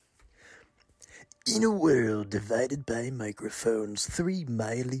In a world divided by microphones, three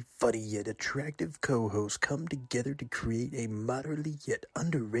mildly funny yet attractive co-hosts come together to create a moderately yet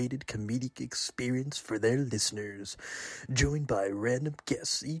underrated comedic experience for their listeners. Joined by random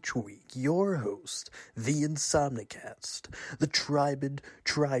guests each week, your host, the Insomnicast, the tribid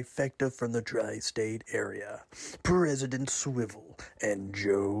trifecta from the tri-state area, President Swivel, and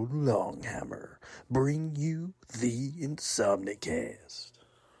Joe Longhammer, bring you the Insomnicast.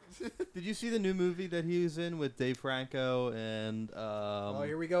 Did you see the new movie that he was in with Dave Franco and oh,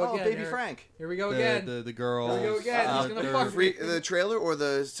 here we go again. Baby Frank. Here we go again. The girl. Here we go again. He's gonna fuck me. The trailer or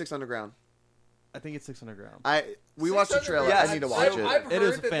the Six Underground? I think it's 6 Underground. We watched the trailer. Yes. I need to watch it. I've heard It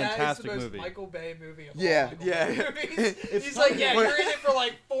is a that fantastic that is the movie. most Michael Bay movie of Yeah, all Michael yeah. Bay movies. He's like, yeah, you're in it for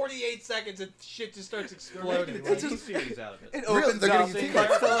like 48 seconds and shit just starts exploding. It's a series out of it. It opens up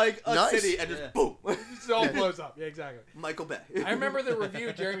to like a Nice. city and just Yeah. boom. It all blows up. Yeah, exactly. Michael Bay. I remember the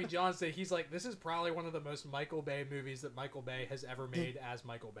review Jeremy Johns said. He's like, this is probably one of the most Michael Bay movies that Michael Bay has ever made as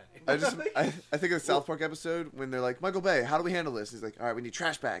Michael Bay. I think of the South Park episode when they're like, Michael Bay, how do we handle this? He's like, all right, we need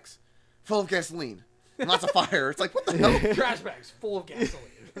trash bags full of gasoline and lots of fire. It's like, what the hell? Trash bags full of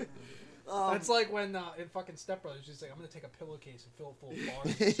gasoline. That's like when in fucking Step Brothers, she's like, I'm gonna take a pillowcase and fill it full of bars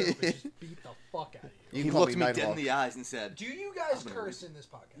of soap and just beat the fuck out of you. You He can call looked me dead Nighthawk. in the eyes and said, Do you guys curse in this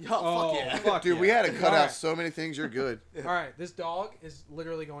podcast? "Oh, fuck yeah." Fuck Dude, yeah. we had to cut Alright. out so many things. You're good. All right, this dog is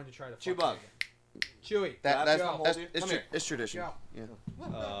literally going to try to Chew fuck bug. you again. Chewy. That's Go. it's, Come here. it's tradition. Go. Yeah.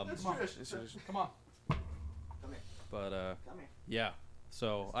 Come on. It's tradition. Come on. But Come here. yeah.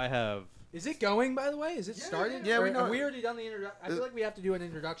 So I have. Is it going, by the way? Is it started? Yeah, we Or know have it. we already done the introduction? I feel like we have to do an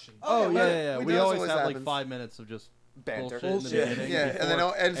introduction. Oh yeah, yeah. we We know this always always have like happens. 5 minutes of just Banter. bullshit in the Bullshit. beginning. Yeah, and then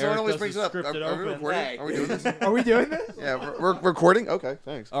before and someone Eric always does brings his it up. Are scripted we open. recording? Hey. Are we doing this? Are we doing this? Yeah, we're recording. Okay,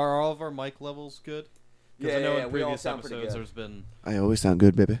 thanks. Are all of our mic levels good? Because I know in we all previous sound pretty episodes good. there's been. I always sound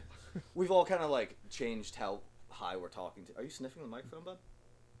good, baby. We've all kind of like changed how high we're talking to. Are you sniffing the microphone, bud?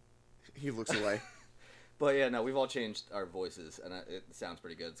 He looks away. But yeah, no, we've all changed our voices, and it sounds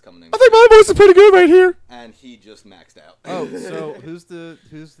pretty good. It's coming in. I think my voice is pretty good right here. And he just maxed out. Oh, so who's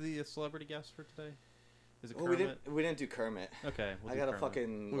the celebrity guest for today? Is it Well, Kermit? we didn't do Kermit. Okay, we'll I do gotta Kermit.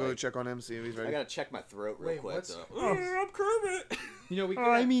 fucking. We'll go like, check on him, see if he's I ready. gotta check my throat real Wait, quick. what's- So. Oh. I'm Kermit. You know, we could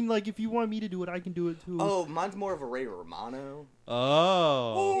I mean, like, if you want me to do it, I can do it too. Oh, mine's more of a Ray Romano.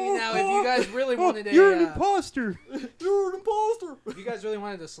 Oh. now, if you guys really wanted a, You're an imposter. You're an imposter. if you guys really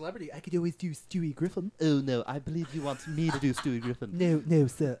wanted a celebrity, I could always do Stewie Griffin. Oh no, I believe you want me to do Stewie Griffin. No,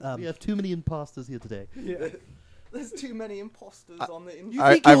 sir. We have too many imposters here today. Yeah. There's too many imposters on the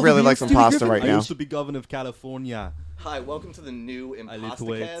internet. I really like some pasta right I now. used to be governor of California. Hi, welcome to the new I live to Imposter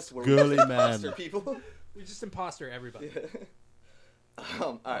wait. Cast, where Girly we man. imposter people. We just imposter everybody.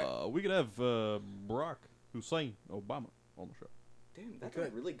 All right. We could have Barack Hussein Obama on the show. Damn, that's a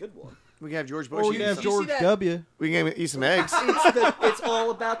really good one. We can have George Bush. Or we eat could have some- George that? W. We can eat some eggs. It's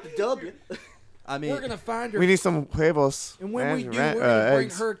all about the W. I mean, We're gonna find her. We need some huevos. and when we do, Ran- we're gonna bring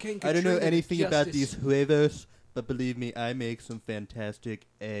eggs. Hurricane I don't Katrina know to anything about justice. these huevos, but believe me, I make some fantastic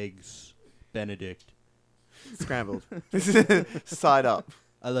eggs Benedict. Scrambled. Side up.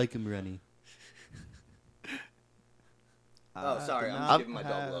 I like them runny. Oh, sorry, do I'm not giving my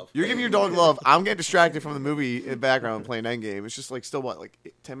dog have- love. You're giving your dog love. I'm getting distracted from the movie in the background playing Endgame. It's just like still what, like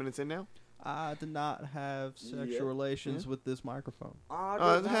 10 minutes in now? I did not have sexual Yeah. relations with this microphone.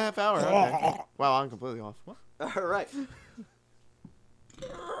 Oh, it's a half hour. Okay. Wow, I'm completely off. What? All right.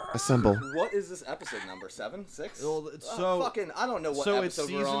 Assemble. What is this episode number? 7? 6? Well, it's so- fucking, I don't know what So it's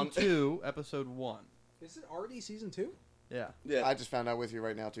episode we're on. season 2, episode 1. Is it already season 2? Yeah. Yeah. I just found out with you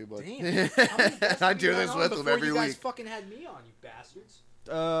right now too, bud. Damn. How many guests I have do you had this on with them before every you guys week. fucking had me on, you bastards.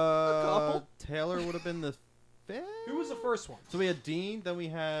 couple. Taylor would have been the fifth. Who was the first one? So we had Dean, then we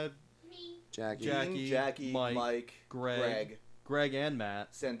had Jackie. Jackie, Jackie, Mike, Mike, Greg, and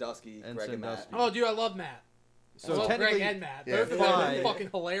Matt. Sandusky, And Greg and Matt. Sandusky. Oh, dude, I love Matt. So I love Greg technically, and Matt. yeah, Both of them are five. fucking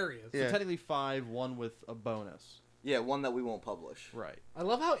hilarious. Yeah. so technically 5, one with a bonus. Yeah, one that we won't publish. Right. I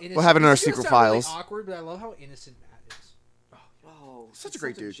love how innocent. We'll have it in our this is gonna secret sound really files. awkward, but I love how innocent Matt is. Oh, Such a he's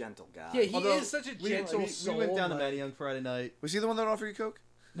great dude. gentle guy. Yeah, he Although is such a We, gentle we, soul. we went down to like- Manny on Friday night. Was he the one that offered you Coke?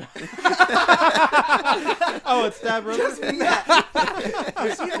 Oh, it's Stab Brothers?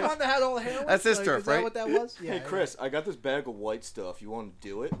 Was he the one that had all the heroin? That's his Like, turf, is that right? what that was? Yeah. Hey, Chris, I got this bag of white stuff. You want to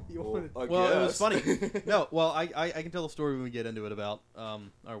do it? You Well, wanna- I Well, it was guess. funny. No, well, I can tell the story when we get into it about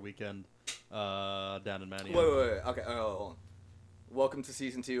our weekend down in Manny. Wait. Okay, hold on. Welcome to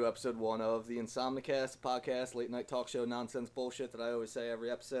season 2, episode 1 of the Insomnicast podcast, late night talk show nonsense bullshit that I always say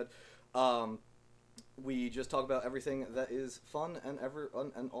every episode. We just talk about everything that is fun and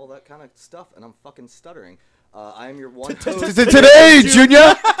all that kind of stuff, and I'm fucking stuttering. I am your one host. Today,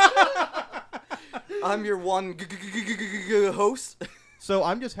 Junior! I'm your one host. So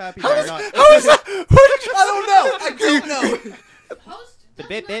I'm just happy How that is you're that? not. How is that? Where did you? I don't know. Host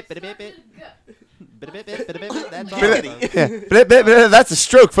Bit, does bit, not bit, start bit. with go. That's all. Yeah. That's a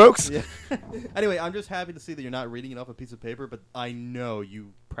stroke, folks. Yeah. Anyway, I'm just happy to see that you're not reading it off a piece of paper, but I know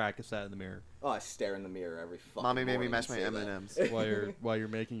you practice that in the mirror Oh, I stare in the mirror every fucking Mommy made me morning mash my and say that. M&Ms. while you're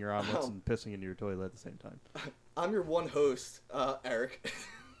making your omelets and pissing into your toilet at the same time. I'm your one host, Eric.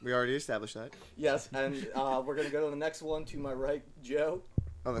 We already established that. Yes, and we're gonna go to the next one. To my right, Joe.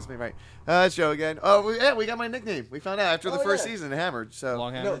 Oh, that's me, right? It's Joe again. Oh, we got my nickname. We found out after the Oh, first yeah. season, Hammered. So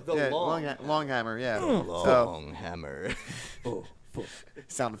Long No, hammer. the yeah, long. long hammer. Yeah. Long hammer.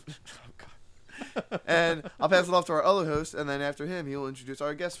 Sound. Oh, God. And I'll pass it off to our other host, and then after him, he'll introduce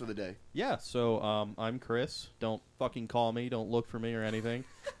our guest for the day. Yeah. So I'm Chris. Don't fucking call me. Don't look for me or anything.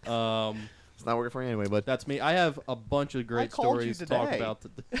 It's not working for you anyway, but That's me. I have a bunch of great called you stories to talk today.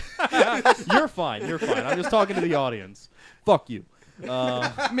 about. You're fine. You're fine. I'm just talking to the audience. Fuck you. Me?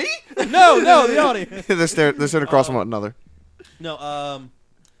 No, the audience. they're staring across from one another. No,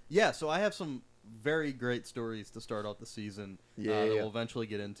 yeah, so I have some very great stories to start off the season that we'll eventually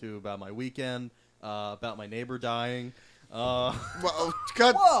get into about my weekend, about my neighbor dying. Well,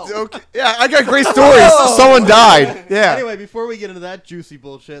 God, Whoa. okay. Yeah, I got great stories. Someone died. Yeah. Anyway, before we get into that juicy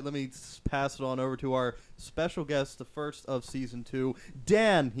bullshit, let me pass it on over to our special guest, the first of season 2,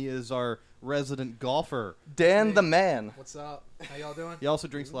 Dan. He is our resident golfer. Dan the man. What's up? How y'all doing? He also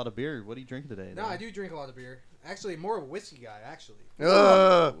drinks a lot of beer. What are you drinking today? No, Dan? I do drink a lot of beer. Actually, more of a whiskey guy, actually. We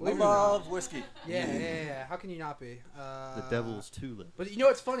love whiskey. Yeah. How can you not be? The Devil's Tulip. But you know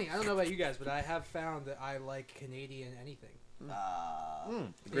what's funny? I don't know about you guys, but I have found that I like Canadian anything. Great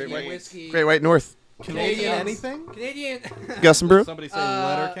Canadian White. whiskey. Great White North. Canadian anything? Canadian. Got some brew? Somebody say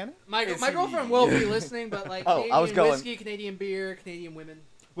letter, Kenny? My girlfriend will be listening, but like Oh, Canadian I was going- whiskey, Canadian beer, Canadian women.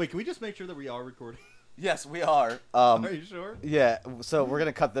 Wait, can we just make sure that we are recording? Yes, we are. Are you sure? Yeah, so we're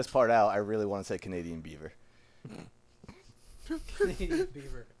gonna cut this part out. I really want to say Canadian beaver. Canadian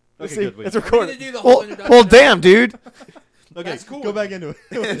beaver. Okay, See, good. it's We're recorded. gonna do the whole introduction. Well, damn, dude. Okay, That's cool. go back into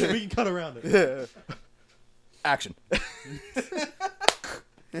it. We can cut around it. Action.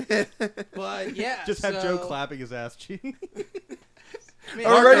 But yeah, Just have Joe so- clapping his ass cheek. I mean,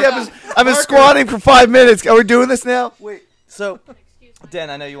 Already, Marco- I've been squatting for 5 minutes. Are we doing this now? Wait. So, Excuse me. Dan,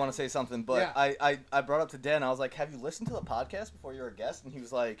 I know you want to say something, but Yeah. I brought up to Dan. I was like, "Have you listened to the podcast before you were a guest?" And he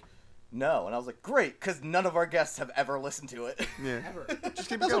was like, "No." And I was like, "Great, because none of our guests have ever listened to it." Yeah. Ever. Just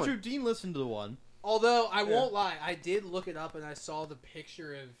keep it That's not going. true. Dean listened to the one. Although I won't lie, I did look it up and I saw the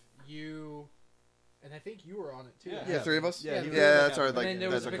picture of you, and I think you were on it too. Yeah, 3 of us? Yeah, Yeah, he was Yeah, like that's our, And like, then there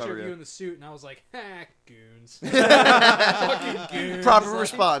that's was a our picture cover, of you yeah. in the suit, and I was like, "Ha, goons." Fucking goons. Proper Like-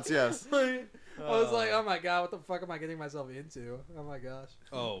 response, yes. I was like, "Oh my god, what the fuck am I getting myself into?" Oh my gosh.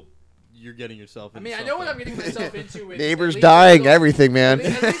 Oh, you're getting yourself I into mean, I know what I'm something. getting myself into. With Neighbors at least dying, a little- everything, man.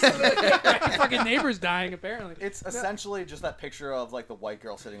 At least a little- fucking neighbors dying, apparently. It's essentially just that picture of like the white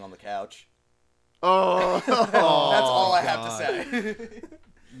girl sitting on the couch. Oh. That's all I have God. to say.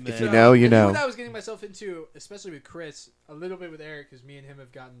 Man. you know, you I knew know. what I was getting myself into, especially with Chris, a little bit with Eric, because me and him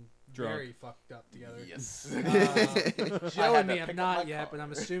have gotten Drunk. very fucked up together. Yes. Joe had and me to have pick up not my yet, car. but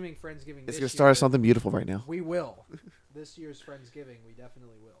I'm assuming Friendsgiving It's this going to start year, something beautiful right now. We will. This year's Friendsgiving, we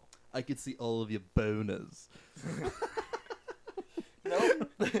definitely will. I could see all of your boners. Nope.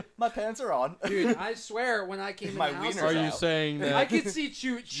 My pants are on. Dude, I swear, when I came in My the house, wiener's Are you out. saying that? I could see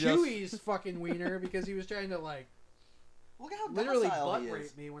Chewy's fucking wiener because he was trying to, like, Look how literally docile butt he is.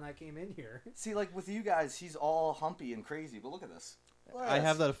 rape me when I came in here. See, like with you guys, he's all humpy and crazy, but look at this. Look at I this.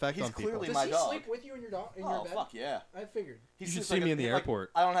 have that effect He's on people. clearly Does my he dog. sleep with you in your dog in Oh your bed? fuck yeah! I figured. He You should sleeps see like me a- in the like, airport.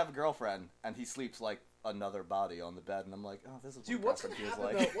 I don't have a girlfriend, and he sleeps like another body on the bed, and I'm like, oh, this is Dude, what what's a gonna girlfriend happen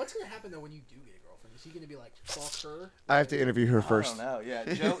feels like. though? What's gonna happen though when you do get a girlfriend? Is he gonna be like, fuck her? I have to interview her I first. don't know.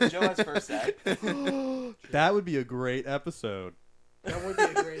 Yeah, Joe has first say. That would be a great episode. That would be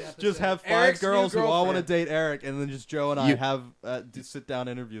a great episode. Just have 5 Eric's new girls who all want to girlfriend. date Eric, and then just Joe and I You- have sit down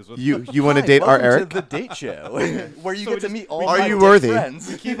interviews with You want to date our welcome Eric? to the date show, Where you So we get to just- meet all Are my you dick worthy? friends.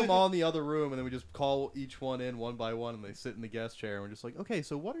 We keep them all in the other room, and then we just call each one in one by one, and they sit in the guest chair, and we're just like, okay,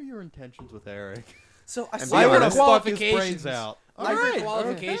 so what are your intentions with Eric? So I And saw be I want to honest. fuck his Qualifications. brains out. All All right, right,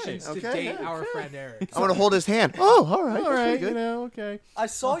 qualifications okay. to Okay, date yeah, our friend Eric. I want to hold his hand. Oh, all right. all That's pretty right, good. you know, okay. I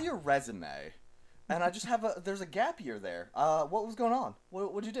saw your resume, and I just have there's a gap year there. What was going on?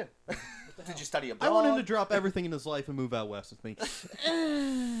 What'd you do? Did you study abroad? I want him to drop everything in his life and move out west with me.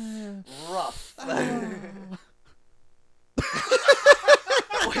 Rough.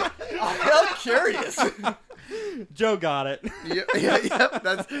 I'm curious. Joe got it. Yeah.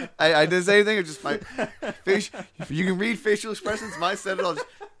 That's. I didn't say anything. It's just my face. If you can read facial expressions, my set it all. Just,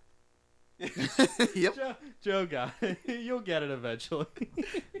 Yep. Joe guy, you'll get it eventually.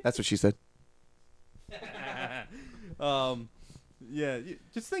 That's what she said. Yeah,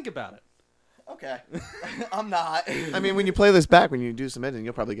 just think about it. Okay. I'm not. I mean, when you play this back, when you do some editing,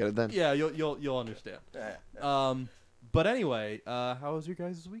 you'll probably get it then. Yeah, you'll understand. Yeah. But anyway, how was your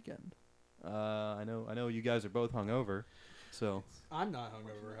guys' weekend? I know you guys are both hungover, so I'm not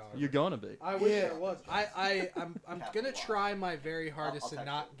hungover, however. you're gonna be. I wish I was. I'm gonna try my very hardest to text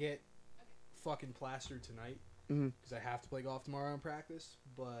not get fucking plastered tonight because I have to play golf tomorrow in practice.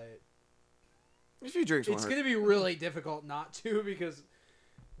 But A few drinks won't it's hurt. gonna be really difficult not to because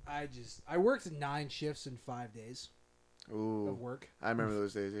I worked 9 shifts in 5 days of Ooh, work. I remember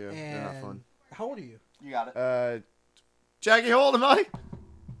those days. Yeah, they're not And fun. how old are you? You got it. Jackie, how old am I?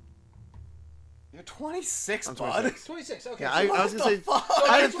 You're 26, I'm bud. 26. 26. Okay. Yeah, so I was gonna say. so I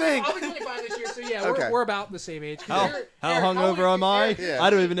I'm didn't think. I'll be 25 this year, so yeah, Okay. we're about the same age. 'Cause How Eric, hungover am I? Eric, Yeah. I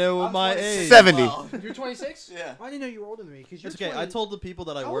don't even know I'm my 26. age. 70. Wow. You're 26? Yeah. I didn't know you were older than me. Cause you're It's okay. 20. I told the people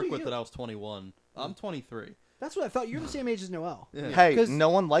that I How old work are with you? that I was 21. I'm 23. That's what I thought. You're the same age as Noel. Yeah. Hey, 'Cause- no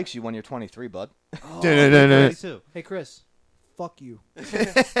one likes you when you're 23, bud. No. 22. Hey, Chris. Fuck you.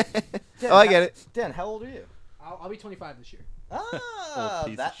 Oh, I get it. Dan, how old are you? I'll be 25 this year. Ah,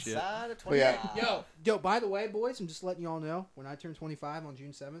 piece of that shit. side of Oh, yeah. 25. Yo, by the way, boys, I'm just letting y'all know, when I turn 25 on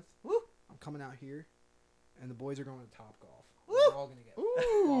June 7th, Woo. I'm coming out here, and the boys are going to Top Golf. Woo. We're all going to get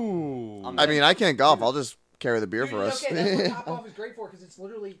Ooh. I mean, I can't golf. I'll just carry the beer Dude, for us. Okay, that's what Top Golf is great for, because it's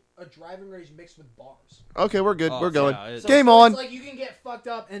literally a driving range mixed with bars. Okay, we're good. Oh, We're going. yeah, it's- Game So on. It's like you can get fucked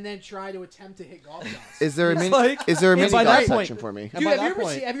up and then try to attempt to hit golf shots. Is there a It's mini? like- Is there a and mini by golf that point- section for me? And Dude, by have that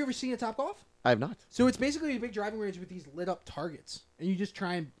point- you ever seen a Top Golf? I have not. So it's basically a big driving range with these lit up targets, and you just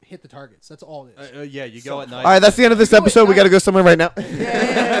try and hit the targets. That's all it is. yeah, you go at night. All right, that's the end of this Do it, episode. We guys. got to go somewhere right now.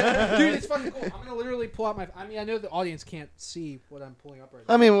 Yeah. Dude, it's fucking cool. I'm gonna literally pull out my. I mean, I know the audience can't see what I'm pulling up right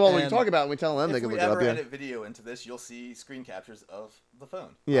now. I mean, well, we And- can talk about it. We tell them they If can we look it ever up. Yeah, edit video into this, you'll see screen captures of the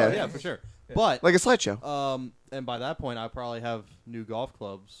phone. yeah. Oh, yeah, for sure. But Like a slideshow. and by that point, I probably have new golf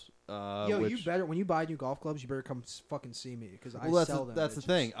clubs. Yo, which, you better when you buy new golf clubs, you better come fucking see me because I Well, that's sell the, them. that's the bitches.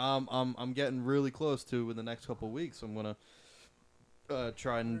 thing. I'm getting really close to in the next couple of weeks. I'm gonna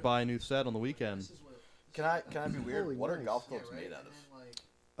try and buy a new set on the weekend. Can I be weird? Holy What are nice. golf Yeah, clubs right? made out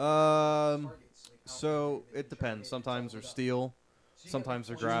of? So it depends. Sometimes they're steel. Sometimes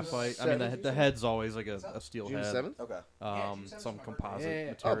they're graphite. I mean, the head's always like a steel June head. 7th? Okay. Some composite Yeah, yeah,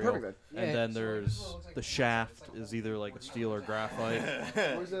 yeah. Oh, material. perfect then. And Yeah. then there's the shaft is either like a steel or graphite.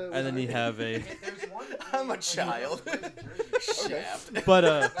 Where's the- And then you have a I'm a child. Shaft.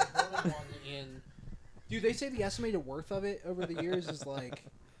 but Dude, they say the estimated worth of it over the years is like,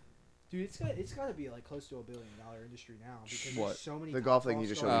 dude, it's got to be like close to $1 billion industry now because What? there's so many. The Top golf thing you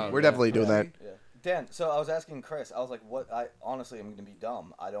just showed stores. me. We're yeah. definitely doing that. Yeah. Dan, so I was asking Chris, I was like, what? I honestly, I'm going to be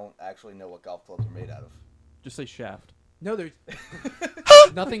dumb. I don't actually know what golf clubs are made out of. just say shaft. No, there's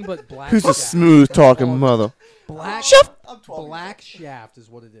nothing but black. Who's a shaft. smooth talking All- mother? Black I'm 12. black shaft is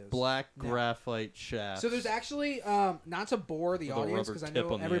what it is. Black No. graphite shaft. So there's actually not to bore the With a audience rubber because I tip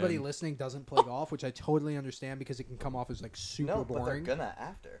know on the everybody end. listening doesn't play golf, which I totally understand because it can come off as like super No, but they're boring. gonna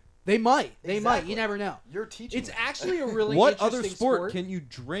after. They might. They might. Exactly. You never know. You're teaching. It's me. actually a really what interesting other sport can you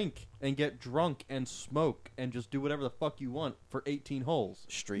drink and get drunk and smoke and just do whatever the fuck you want for 18 holes?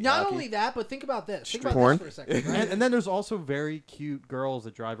 street Not hockey. only that, but think about this. Think about Porn? this for a second. Right? And then there's also very cute girls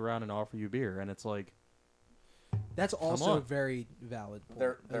that drive around and offer you beer, and it's like, That's also on. very valid. Point.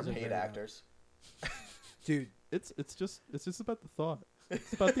 They're That is a paid very valid- actors. dude. it's just about the thought.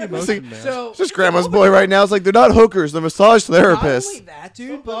 It's about the emotion, man. So It's just grandma's boy right now. It's like they're not hookers. They're massage not only therapists. that, dude,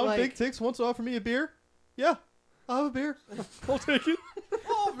 Some but Bob like, Big Tix wants to offer me a beer. Yeah, I'll have a beer. I'll take it.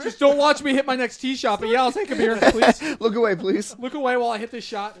 just don't watch me hit my next tee shot. But yeah, I'll take a beer, please. Look away, please. Look away while I hit this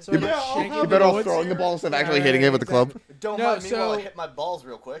shot. So You I'm bet- not I'll shanking have You're it. the better off woods. throwing the ball instead of Yeah, actually yeah, hitting yeah, it with the club. exactly. Don't No, mind me while I so- hit my balls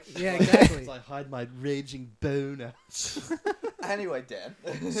real quick. Yeah, exactly. I hide my raging boner. Anyway, Dan.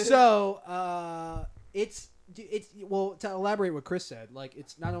 So it's well, to elaborate what Chris said, like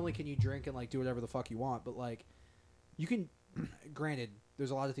it's not only can you drink and like do whatever the fuck you want, but like you can. Granted,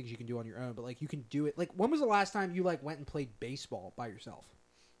 there's a lot of things you can do on your own, but like you can do it. Like when was the last time you like went and played baseball by yourself?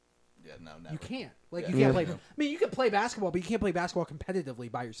 Yeah, no, never. You can't. Like Yeah. you can't play. I mean, you can play basketball, but you can't play basketball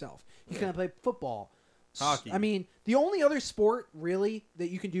competitively by yourself. You can't play football. Hockey. I mean, the only other sport really that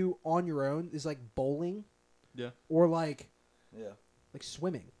you can do on your own is like bowling Yeah. or like Yeah,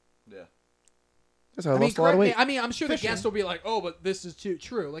 swimming. yeah. That's how I I mean, lost a lot of correct me. weight. I mean, I'm sure Fishing. the guests will be like, "Oh, but this is too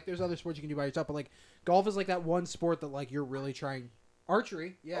true." Like, there's other sports you can do by yourself, but like, golf is like that one sport that like you're really trying.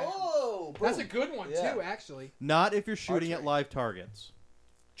 Archery, yeah, Oh, that's a boom. good one Yeah. too, actually. Not if you're shooting at Archery. live targets.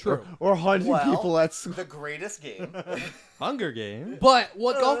 True. Or hunting people at school. the greatest game. Hunger Game. But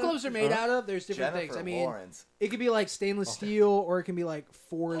what golf clubs are made out of, there's different Jennifer things. I mean, Lawrence. it could be like stainless steel, or it can be like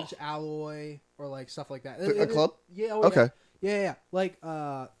forged alloy, or like stuff like that. A club? Yeah. Oh, Okay. Yeah. Like,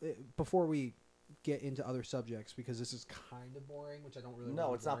 before we get into other subjects, because this is kind of boring, which I don't really. No,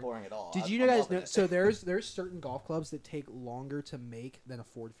 want it's to not boring at all. Did you I'm guys loving know? it. So there's certain golf clubs that take longer to make than a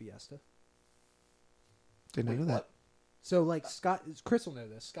Ford Fiesta. Didn't Wait, know that. what? So like Chris will know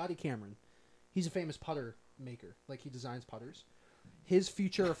this. Scotty Cameron, he's a famous putter maker. Like he designs putters. His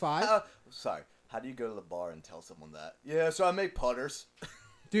Futura 5, Sorry. How do you go to the bar and tell someone that? Yeah, so I make putters.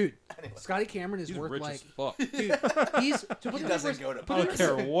 dude. Anyway. Scotty Cameron is He's worth rich like, as fuck. dude. He's to put He it in doesn't go to put I it don't in-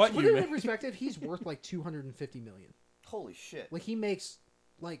 care what to put you it in make. perspective, he's worth like $250 million. Holy shit. Like he makes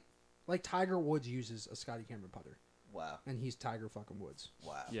like Tiger Woods uses a Scotty Cameron putter, Wow. and he's Tiger fucking Woods.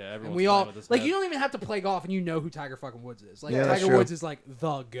 Wow. Yeah, And everyone's we playing all with his like head. you don't even have to play golf, and you know who Tiger fucking Woods is. Like Yeah, that's Tiger true. Woods is like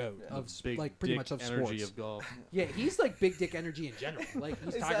the goat of Big like pretty dick much of energy sports. of golf. Yeah, he's like big dick energy in general. Like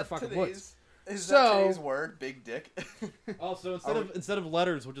he's Is Tiger that fucking Woods. today's- Is So- that today's word? Big dick? Oh, so Are instead of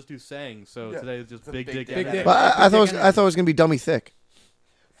letters, we'll just do sayings. So Yeah. today is just It's a big big dick. dick. Big energy. dick. But I thought it was gonna be dummy thick.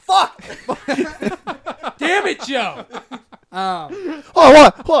 Fuck! Damn it, Joe. Oh,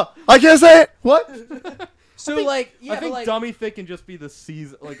 what? What? I can't say it. What? So like yeah, I think but, like, dummy thick can just be the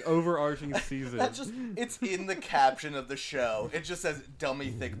season, like overarching season. That just, it's in the caption of the show. It just says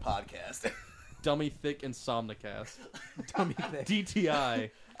Dummy Thick Podcast. Dummy thick Insomnicast. dummy thick. DTI.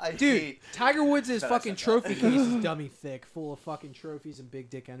 I Dude, hate... Tiger Woods' that I fucking said trophy that. case is dummy thick, full of fucking trophies and big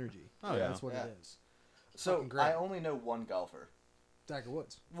dick energy. Oh, yeah. That's what Yeah. it is. So, fucking great. I only know one golfer. Tiger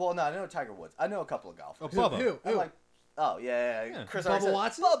Woods. Well, no, I know Tiger Woods. I know a couple of golfers. Oh, Bubba. Who? I'm like, oh, yeah. Yeah. Chris Bubba already said,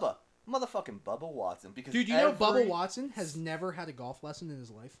 Watson? Bubba. Motherfucking Bubba Watson. Because Dude, you know Bubba every- Watson has never had a golf lesson in his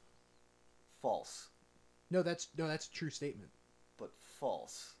life? False. No, that's a true statement. But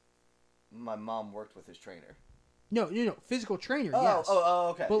false. My mom worked with his trainer. No, physical trainer, Oh, yes.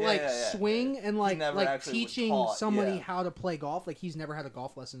 okay. But Yeah, like yeah, yeah. swing and like never actually was teaching taught, somebody yeah. how to play golf, like he's never had a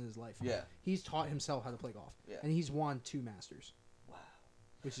golf lesson in his life. Yeah. He's taught himself how to play golf. Yeah. And he's won 2 Masters, Wow.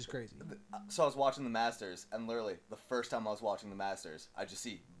 which is crazy. So I was watching the Masters, and literally the first time I was watching the Masters, I just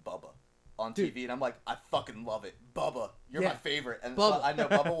see Bubba on Dude. TV, and I'm like, I fucking love it. Bubba, you're Yeah. my favorite. And Bubba. so I know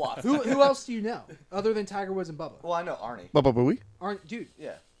Bubba Watson. Who else do you know other than Tiger Woods and Bubba? Well, I know Arnie. Bubba Booey. Dude,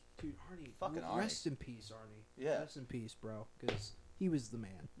 Yeah. Arnie. Fucking Rest in peace, Arnie. Yeah. Rest in peace, bro, because he was the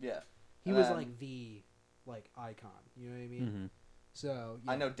man. Yeah. He And was then- like the icon. You know what I mean? Mhm. So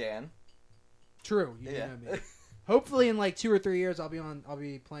I yeah. know Dan. True. You do Yeah. know me. Hopefully, in like 2 or 3 years, I'll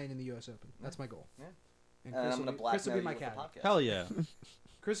be playing in the U.S. Open. That's my goal. Yeah. And And Chris I'm will gonna be, Chris will blackmail be you my with the caddy. podcast. Hell yeah.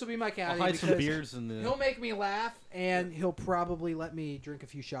 Chris will be my I'll caddy hide some because beers in the. he'll make me laugh, and he'll probably let me drink a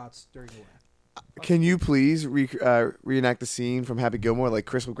few shots during the laugh. Can you please reenact the scene from Happy Gilmore? Like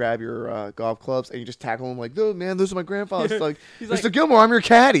Chris will grab your golf clubs and you just tackle him like, "No, man, those are my grandfather's." Like, He's Mr. like- Gilmore, I'm your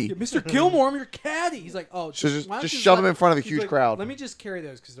caddy. Mr. Gilmore, I'm your caddy. He's like, oh, So just why don't you shove let- him in front of a he's huge like, crowd. Let me just carry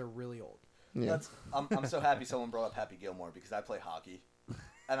those because they're really old. Yeah. I'm so happy someone brought up Happy Gilmore because I play hockey,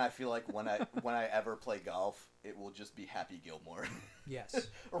 and I feel like when I ever play golf, it will just be Happy Gilmore, Yes.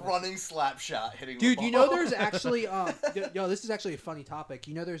 running slap shot, hitting. Dude, the you ball. know there's actually this is actually a funny topic.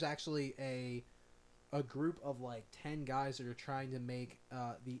 You know there's actually a group of like 10 guys that are trying to make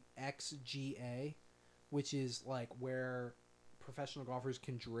the XGA, which is like where professional golfers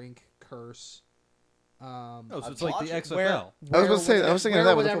can drink, curse. Oh, so I'm it's like the watching. XFL. Where, I was about to say- I was thinking of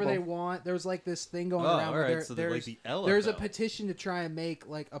wear that with the whatever they football. want. There's like this thing going Oh, around. all where right. So they're like there's the LFL. there's a petition to try and make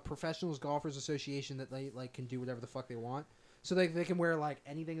like a professionals golfers association that they like can do whatever the fuck they want. So they can wear like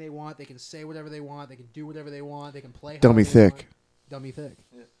anything they want. They can say whatever they want. They can do whatever they want. They can play. Dummy however they thick. want. Dummy thick.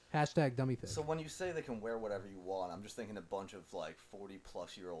 Yeah. Hashtag dummy thick. So when you say they can wear whatever you want, I'm just thinking a bunch of like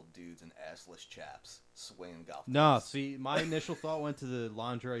 40-plus-year-old dudes and assless chaps swinging golf. Nah, clubs. see, my initial thought went to the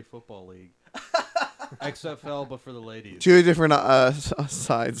lingerie football league. XFL, but for the ladies. 2 different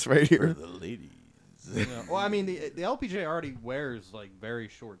sides right here. the ladies. Yeah. Well, I mean, the LPGA already wears like very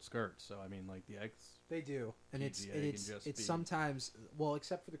short skirts, so I mean, like the X. They do, and it's PGA can it's just it's be- sometimes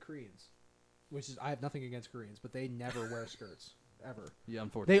except for the Koreans, which is I have nothing against Koreans, but they never wear skirts ever. Yeah,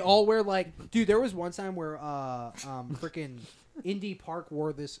 unfortunately. They all wear like, dude. There was one time where freaking Indy Park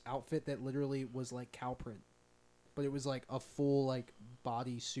wore this outfit that literally was like cow print, but it was like a full like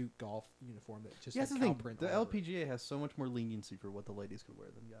body suit golf uniform that just Yeah, had that's the cow thing. print. The all over it. LPGA has so much more leniency for what the ladies could wear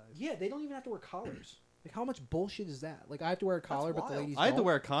than guys. Yeah, they don't even have to wear collars. Like, how much bullshit is that? Like, I have to wear a collar, but the wild. ladies I have to don't?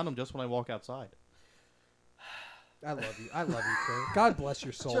 wear a condom just when I walk outside. I love you. I love you, Chris. God bless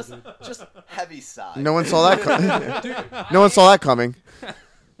your soul, dude. Just heavy side. No one saw that. No one saw that coming.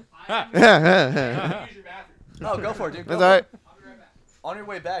 Oh, go for it, dude. Go That's for all right. it. On your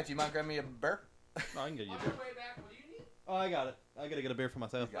way back, do you mind grabbing me a beer? No, I can get you a On beer. your way back, what do you need? Oh, I got it. I gotta get a beer for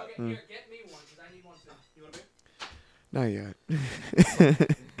myself. Okay, here, get me one, because I need one too. You want a beer? Not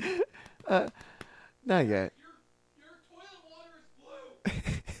yet. Not yet. Your toilet water is blue.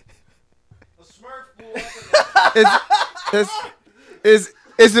 A Smurf blew up in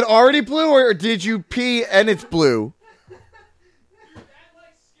Is it already blue, or did you pee and it's blue? Your dad,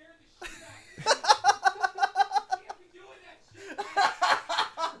 like, scared the shit out of me. You can't be doing that shit.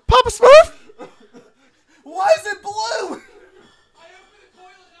 Papa Smurf? Why is it blue? I opened the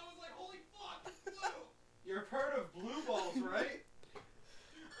toilet and I was like, holy fuck, it's blue. You've heard of blue balls, right?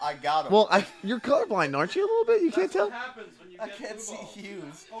 I got him. Well, you're colorblind, aren't you? A little bit. You can't tell. happens when you I can't see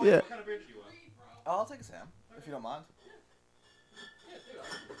hues. Oh, Yeah. what kind of beer do you want? Oh, I'll take a Sam, if you don't mind.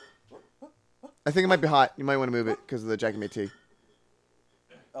 I think it might be hot. You might want to move it because of the Jackie May tea.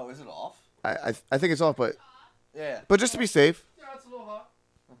 Oh, is it off? I think it's off, but Yeah. just to be safe. Yeah, it's a little hot.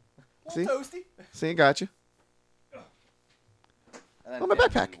 See? Toasty. See, got you. And then Oh, my Dan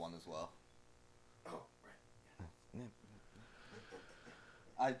backpack. did one as well.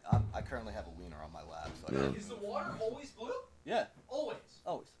 I currently have a wiener on my lap. So I Is the water always blue? yeah, Always.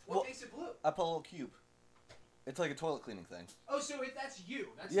 always. What Well, makes it blue? I put a little cube. It's like a toilet cleaning thing. Oh, so that's you.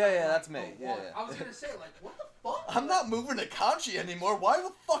 That's Yeah, not yeah, like that's me. the Yeah, water. yeah. I was gonna say, like, what the fuck? I'm not moving to Conchi anymore. Why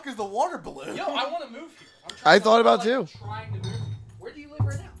the fuck is the water blue? Yo, I want to move here. I thought about too. too. Trying to move. Here. Where do you live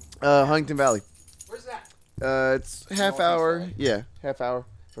right now? Huntington Valley. Where's that? It's half Northeast hour. Philly. Yeah, half hour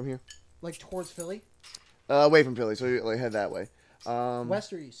from here. Like towards Philly? Away from Philly, so you like head that way.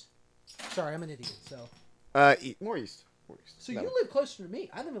 West or east? Sorry, I'm an idiot. So More east. More east. So No. you live closer to me.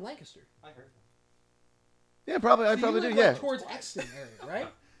 I live in Lancaster. I heard. Yeah, probably. I So probably you do. live, Yeah. like, towards Exton area, right?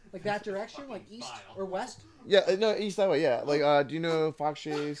 Like that direction, like east or west? Yeah. No, east that way. Yeah. Like, do you know Fox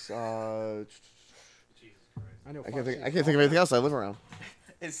Chase? I know. I can't Fox think. Chase. I can't think of anything else I live around.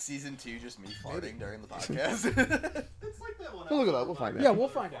 Is season 2 just me farting during the podcast? It's like that one. We'll look it up. We'll find out. Yeah, we'll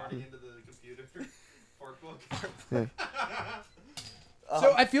find out. Into the computer. Fart book.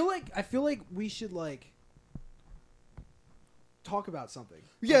 So I feel like we should like talk about something.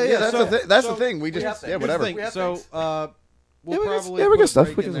 Yeah. Yeah, That's so- that's so the thing. We we just have things. yeah, whatever. Here's the We have thing. things. So, we'll Yeah, we got- probably yeah, we got put a stuff.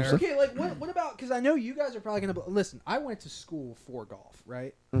 break We got in some there. stuff. Okay, like what about? Because I know you guys are probably gonna listen. I went to school for golf,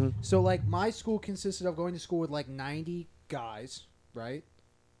 right? Mhm. So like my school consisted of going to school with like 90 guys, right?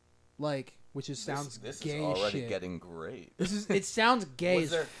 Like, which is sounds this gay is as already shit. getting great. It sounds gay Was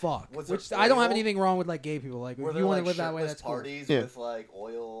as there- fuck. was there Which I don't have oil? anything wrong with like gay people. Like Were if there you want like to live that way, shirtless that's cool. parties Yeah. with like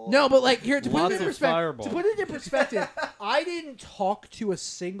oil? No, but like here to put Lots it in of perspective. Fireball. To put it in perspective, I didn't talk to a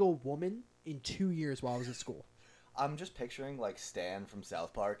single woman in 2 years while I was at school. I'm just picturing like Stan from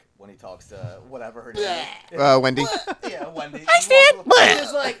South Park when he talks to whatever her name is. Wendy. Yeah, Wendy. Hi,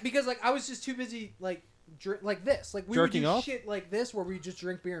 Stan. because I was just too busy like like this. Like we Jerking would do off? shit like this where we just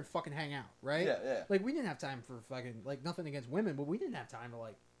drink beer and fucking hang out, right? Yeah, yeah. Like we didn't have time for fucking like nothing against women, but we didn't have time to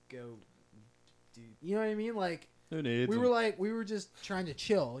like go do you know what I mean? Like Who needs we them? were just trying to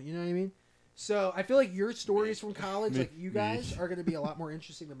chill, you know what I mean? So I feel like your stories from college, like you guys, are going to be a lot more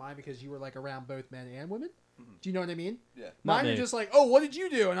interesting than mine because you were like around both men and women. Do you know what I mean? Yeah. Not Mine me. are just like, oh, what did you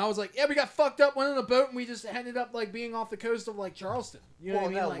do? And I was like, yeah, we got fucked up, went on a boat, and we just ended up like being off the coast of like Charleston. You know Well, what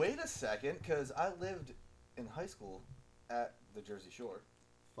I mean? now Like, wait a second, because I lived in high school at the Jersey Shore.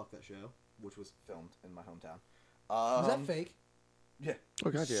 Fuck that show, which was filmed in my hometown. was that fake? Yeah.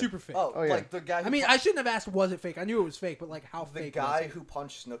 Oh god, yeah. Super fake. Oh, yeah. like the guy. Who I mean, I shouldn't have asked was it fake. I knew it was fake, but like how the fake guy was it? who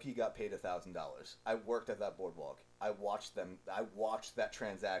punched Snooki got paid $1,000. I worked at that boardwalk. I watched that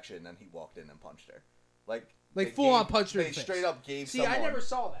transaction, and he walked in and punched her. Like they full on gave- punched her in They the face. straight up gave. See, someone, I never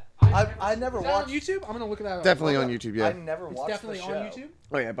saw that. I never Is that on watched. YouTube? I'm gonna look at that. Definitely Right on now. YouTube. Yeah. I never It's watched definitely the on show. YouTube.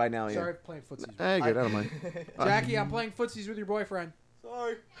 Oh yeah. By now, yeah. Sorry, playing footsies. Hey, good. I don't mind. Jackie, I'm playing footsies with your boyfriend.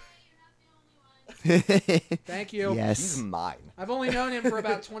 Sorry. Thank you. He's Yes. mine. I've only known him for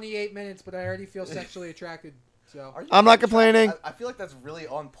about 28 minutes, but I already feel sexually attracted. So Are you I'm not really complaining. trying- I feel like that's really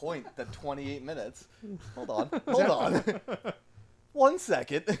on point. That 28 minutes. Hold on. Hold on. 1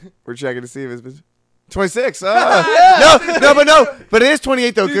 second. We're checking to see if it's been 26. But it is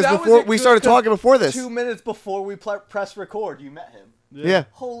 28 though Dude, because that was before a we good- started talking before this. 2 minutes before we press record, you met him. Yeah.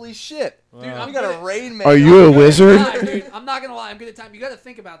 Holy shit. Dude, Wow. I'm You got gonna- a Rain Man. Are you a I'm wizard? good at time, dude. I'm not gonna lie. I'm good at time. You got to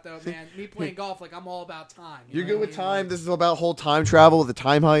think about though, man. Me playing golf, like I'm all about time. You You're know good what with I mean? time. This is about whole time travel, the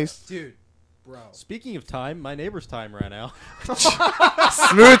time heist. Dude, bro. Speaking of time, my neighbor's time ran out,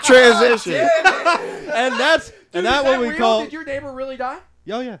 Smooth transition. and that's Dude, and is that what we real? call. Did your neighbor really die?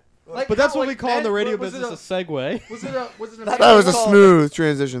 Oh yeah, Like, but that's how, what we like, call in the dead? radio Was it business a segue. Was it a? Was it a? That That was a Called- smooth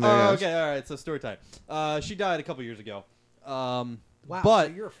transition there. Oh, guys. okay, all right. So story time. She died a couple years ago. Wow, But-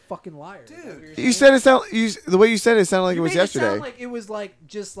 so you're a fucking liar, Is that what you're You saying? said the way you said it sounded like You it was made yesterday. sound like it was like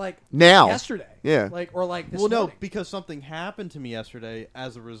just like Now. yesterday. Yeah. Like or like this Well, no, morning. because something happened to me yesterday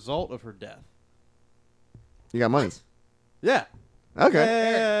as a result of her death. You got money. Yeah. Okay.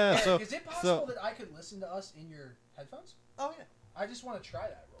 Yeah. So, Is it possible so that I could listen to us in your headphones? Oh yeah. I just want to try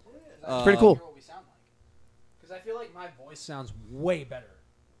that real quick. It's pretty cool. Hear what we sound like. Because I feel like my voice sounds way better,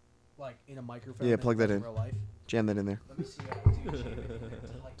 like in a microphone. Yeah, than plug it that does in. real life. Jam that in there. Let me see.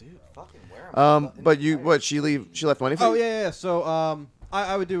 Dude, Fucking where? But you what? She left money for Oh you? yeah. So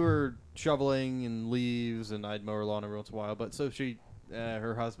I would do her shoveling and leaves, and I'd mow her lawn every once in a while. But so she,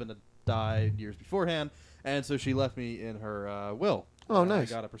 her husband had died years beforehand, and so she left me in her will. Oh,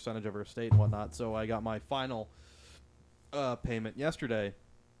 nice. I got a percentage of her estate and whatnot. So I got my final payment yesterday.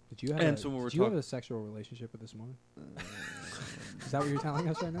 Did you have, And so when we're did you have talk- a sexual relationship with this woman? Is that what you're telling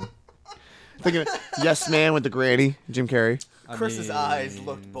us right now? Thinking, yes, man, with the granny, Jim Carrey. I Chris's mean- eyes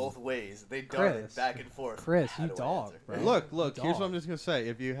looked both ways. They darted Chris. back and forth. Chris, How you do I dog, answer? bro. Look. You Here's what dog. I'm just gonna say: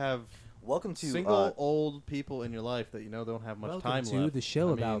 if you have Welcome to single old people in your life that you know don't have much Welcome time to left, the show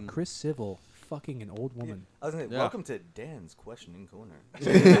I about mean, Chris Civil fucking an old woman. I was gonna say, Yeah. welcome to Dan's questioning corner.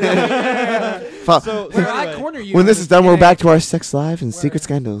 So Where I anyway, corner you. When this is done, in we're a- back to our sex life and Where- secret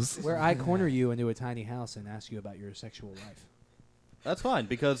scandals. Where I corner you into a tiny house and ask you about your sexual life. that's fine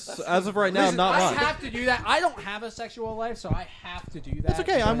because as of right now, Listen, not I much. have to do that. I don't have a sexual life, so I have to do that. That's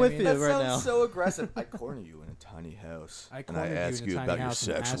okay, You know I'm what I with mean? you. That right sounds now. so aggressive. I corner you in a tiny house, I and cornered I you ask in a you tiny about your house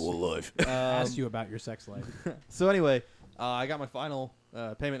and asked sexual you- life. Asked you about your sex life. So anyway, I got my final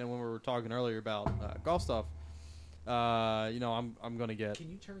payment, and when we were talking earlier about golf stuff, I'm gonna get Can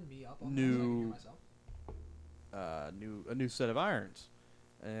you turn me up on New- that so I can hear myself? a new set of irons,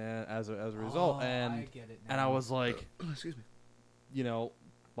 and as a result, Oh, and I get it now. and I was like, Excuse me.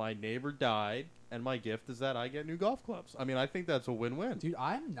 My neighbor died, and my gift is that I get new golf clubs. I mean, I think that's a win-win. Dude,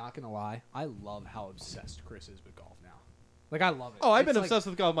 I'm not gonna lie. I love how obsessed Chris is with golf now. Like I love it. Oh, I've It's been like- obsessed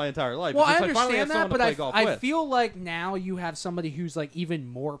with golf my entire life. Well, It's I just finally have understand that, someone to but play golf I with. feel like now you have somebody who's like even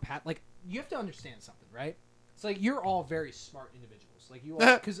more like you have to understand something, right? It's like you're all very smart individuals. Like you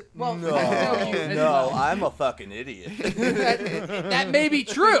all, because well, No, I know you as no, well. I'm a fucking idiot. that may be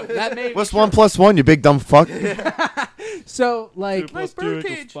true. That may. What's be 1 plus 1, you big dumb fuck? true. So like,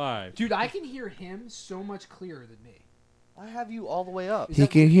 5. dude, I can hear him so much clearer than me. I have you all the way up. Is He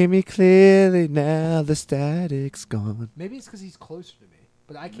that- can hear me clearly now, the static's gone. Maybe it's because he's closer to me,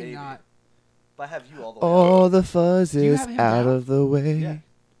 but I Maybe. cannot. If I have you all the way All up. the fuzz Do you is have him out down? of the way. Yeah.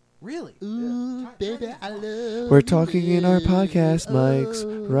 Really? Ooh, Try baby, this I one. love We're talking in our podcast Oh.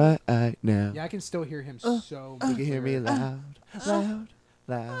 mics right now. Yeah, I can still hear him so much You can hear me clearer. loud,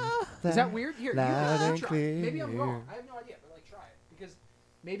 loud. Is that weird? Here, Loud you and try. clear. Maybe I'm wrong. I have no idea, but like try it because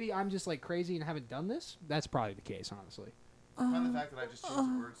maybe I'm just like crazy and haven't done this. That's probably the case, honestly. Find the fact that I just changed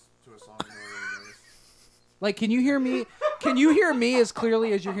the words to a song. Like, can you hear me? Can you hear me as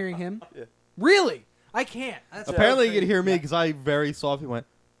clearly as you're hearing him? Yeah. Really? I can't. That's Apparently, you could hear me because I very softly went.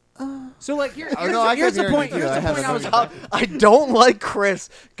 So like here's no, I here's kept the hearing point. it, too. Here's I the had point the I was. noise. I don't like Chris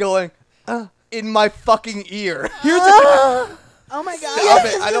going in my fucking ear. Here's the. Oh my god.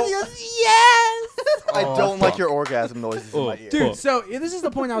 I don't like your orgasm noises in my ear. Dude, so this is the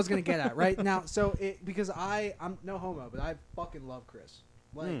point I was gonna get at right now. So because I'm no homo, but I fucking love Chris,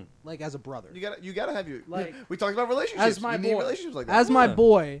 like as a brother. You gotta have you. Like- We talked about relationships. As my you need boy, relationships like that. as my Yeah.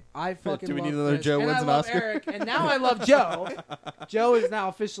 boy, I fucking Do we love need another Chris, Joe and wins I an love Oscar? Eric, and now I love Joe. Joe is now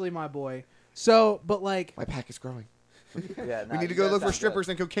officially my boy. So, but like My pack is growing. Yeah, We need to go look for strippers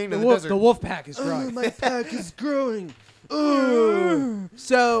and cocaine in the the desert. wolf pack is growing. My pack is growing.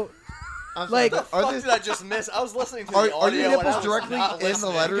 So I'm sorry, like- but Fuck are, did I just miss? I was listening to are, the are audio. your and I nipples was directly not in the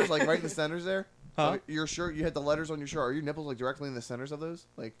listening. letters, like right in the centers there? Huh? Your shirt, you had the letters on your shirt. Are your nipples like directly in the centers of those?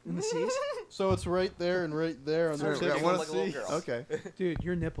 Like, in the C's, So it's right there and right there on Sorry, the we got tip. one of like a the little C. girl. okay. dude,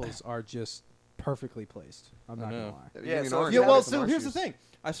 your nipples are just perfectly placed. I'm not gonna know. lie. Yeah, Give me so an orange. Yeah, Yeah, well, with so here's the thing.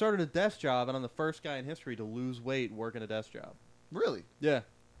 I started a desk job, and I'm the first guy in history to lose weight working a desk job. Really? Yeah.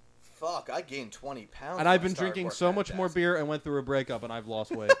 Fuck, I gained 20 pounds. And when I've I been started drinking working so at much a more desk. beer and went through a breakup, and I've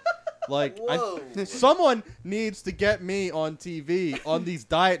lost weight. Like, Whoa. someone needs to get me on TV on these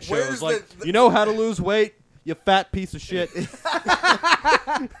diet Where's shows. Like, the- you know how to lose weight? You fat piece of shit.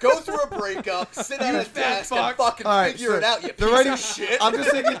 Go through a breakup, sit at a desk, and fucking All right, figure so it out. You they're piece writing. of shit. I'm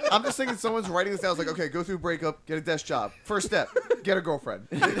just thinking. Someone's writing this down. It's like, okay, go through breakup, get a desk job. First step, get a girlfriend.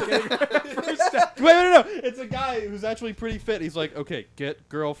 Wait, no. It's a guy who's actually pretty fit. He's like, okay, get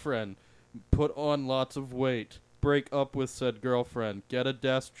girlfriend, put on lots of weight, break up with said girlfriend, get a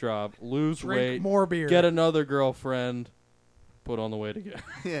desk job, lose Drink weight, more beer. get another girlfriend. put on the way to get.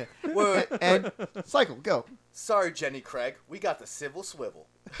 Yeah. Wait. And cycle, go. Sorry, Jenny Craig. We got the civil swivel.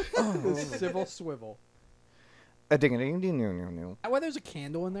 Civil swivel. A ding a ding ding ding ding ding. Why there's a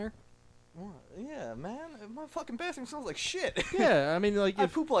candle in there? Yeah, man. My fucking bathroom smells like shit. Yeah, I mean, like I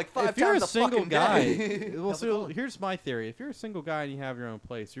if, poop like 5 if you're times a single fucking guy, day. well, How's it so going? here's my theory: if you're a single guy and you have your own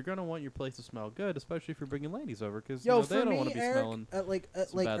place, you're gonna want your place to smell good, especially if you're bringing ladies over, because Yo, they for don't me, want to be Eric, smelling. like,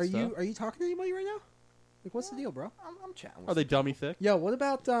 bad are stuff. you talking to anybody right now? Like, what's the deal, bro? I'm chatting. Are they dummy thick? Yo, what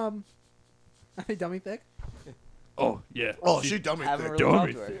about Are they dummy thick? Oh yeah. Oh, she dummy Haven't thick. really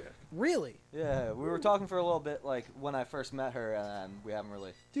Dummy talked to her. Really? Yeah, we were talking for a little bit, like when I first met her, and we haven't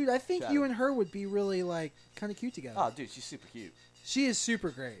really. Dude, I think Shadow. you and her would be really like kind of cute together. Oh, dude, she's super cute. She is super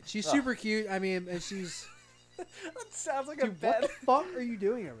great. She's Oh. super cute. I mean, and she's. That sounds like Dude, what the fuck are you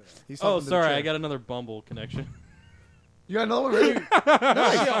doing over there? He's Oh, humping the sorry, chair. I got another Bumble connection. You got another one ready?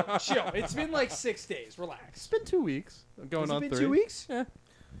 Chill. It's been like 6 days. Relax. It's been 2 weeks. I'm going Has it on been 3. 2 weeks? Yeah.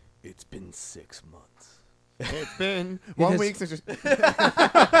 It's been 6 months. It's been 1 has- week since. wait.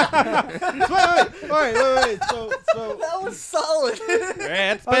 So That was solid.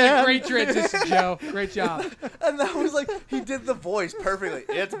 it's That was a great transition, Joe. Great job. And that was like, he did the voice perfectly.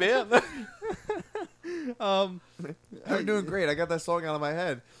 It's been. I'm doing great. I got that song out of my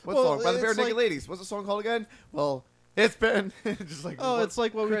head. What Well, song? By the Bare it's Naked like- Ladies. What's the song called again? Well, it's been just like. Oh, it's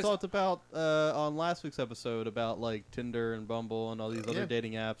like what we Chris- talked about on last week's episode about like Tinder and Bumble and all these other Yeah.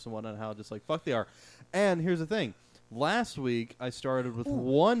 dating apps and whatnot, how just like fuck they are. And here's the thing. Last week I started with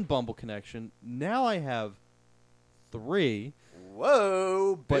one Bumble connection. Now I have 3.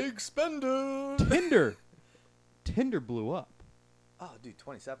 Whoa, But- big spender. Tinder blew up. Oh, dude,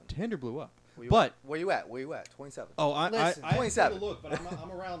 27. Tinder blew up. Where you at? 27. Oh, I Listen, I have to 27. take a look, but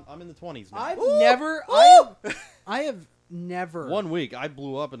I'm around. I'm in the 20s now. I've Ooh. never. Ooh. I have never. 1 week I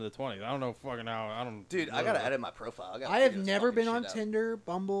blew up into the 20s. I don't know fucking how. I don't. Dude, I gotta edit my profile. I have never been on Tinder,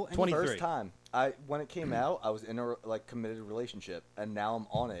 Bumble, and 20. First 23. time. When it came out, I was in a like committed relationship, and now I'm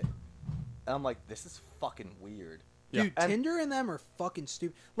on it. And I'm like, this is fucking weird. Yeah. Dude, And- Tinder and them are fucking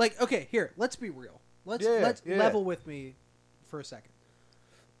stupid. Like, okay, here, let's be real. Let's Yeah, yeah. level with me for a second.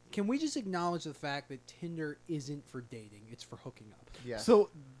 Can we just acknowledge the fact that Tinder isn't for dating; it's for hooking up? Yeah. So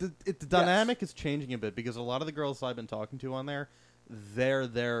the dynamic is changing a bit because a lot of the girls I've been talking to on there, they're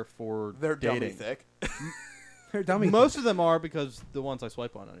there for They're dating. dummy thick. They're dummy. Most of them are because the ones I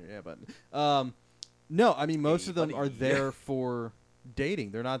swipe on. Yeah, but no, I mean most Hey, of them buddy. are there for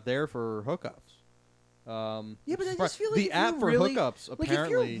dating. They're not there for hookups. Yeah, but I which is just feel like the if app you're for really, hookups like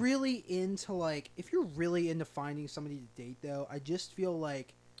apparently. if you're really into if you're really into finding somebody to date, though, I just feel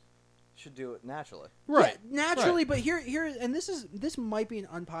like Should do it naturally. right, yeah, naturally. But here, and this might be an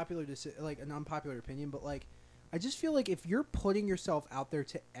unpopular an unpopular opinion, but like, I just feel like if you're putting yourself out there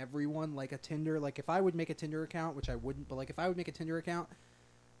to everyone, like a Tinder, like if I would make a Tinder account, which I wouldn't, but like if I would make a Tinder account,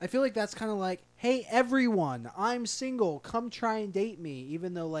 I feel like that's kind of like, hey, everyone, I'm single, come try and date me.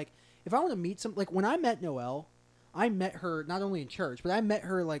 Even though like, if I want to meet like when I met Noelle, I met her not only in church, but I met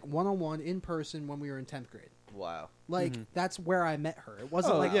her like one-on-one in person when we were in 10th grade. Wow. Like that's where I met her. It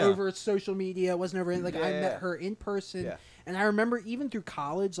wasn't Oh, like yeah. over social media. It wasn't over like I Yeah. met her in person. Yeah. And I remember even through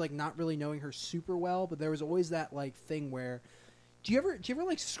college, like not really knowing her super well, but there was always that like thing where, do you ever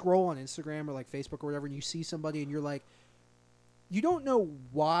like scroll on Instagram or like Facebook or whatever, and you see somebody and you're like, you don't know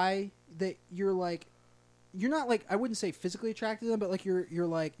why that you're like, you're not like, I wouldn't say physically attracted to them, but like you're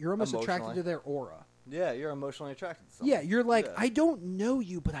like you're almost attracted Emotionally. to their aura. Yeah, you're emotionally attracted to someone. Yeah, you're like, Yeah. I don't know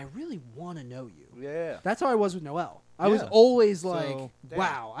you, but I really want to know you. Yeah. That's how I was with Noelle. I was Yeah. always So- like, Damn.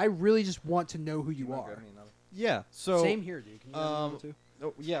 wow, I really just want to know who you wanna are. grab me another? yeah. So Same here, dude. Can you grab me another too?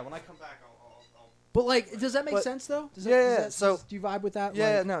 oh, yeah, when I come back, I'll But like, does that make But- sense though? Does Yeah, that, so- do you vibe with that?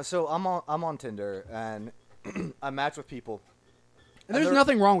 Yeah, Like, no. So I'm on Tinder and I match with people. and there's there-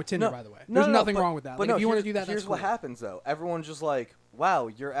 nothing wrong with Tinder, No, by the way. no, There's no, nothing but- wrong with that. But Like, no, if you want to here's- do that, here's that's what cool. happens though. Everyone's just like, "Wow,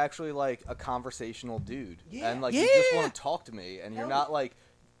 you're actually like a conversational dude," Yeah, and like you just yeah. want to talk to me, and you're Hell not like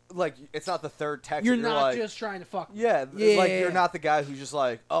it's not the third text. You're that not like, just trying to fuck. Yeah, Yeah. like you're not the guy who's just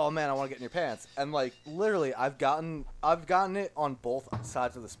like, "Oh man, I want to get in your pants." And like literally, I've gotten it on both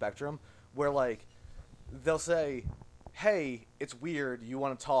sides of the spectrum, where like they'll say, "Hey, it's weird. You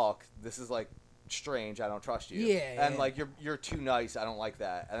want to talk? This is like strange. I don't trust you." Yeah, And yeah. like you're too nice. I don't like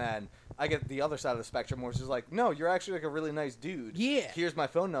that. And then I get the other side of the spectrum where it's just like, "No, you're actually like a really nice dude. Yeah. Here's my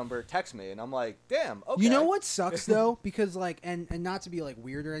phone number. Text me." And I'm like, "Damn. Okay." You know what sucks though? Because like, and not to be like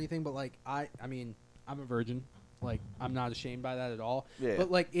weird or anything, but like, I mean, I'm a virgin. Like, I'm not ashamed by that at all. Yeah. But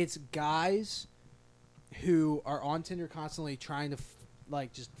like, it's guys who are on Tinder constantly trying to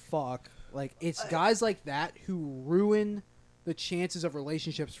like just fuck. Like, it's guys like that who ruin the chances of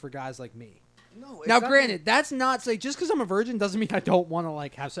relationships for guys like me. No. It's Now, not granted, that's not say just because I'm a virgin doesn't mean I don't want to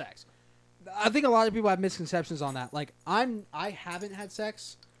like have sex. I think a lot of people have misconceptions on that. Like, I haven't had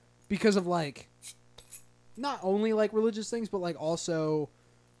sex because of like not only like religious things, but like also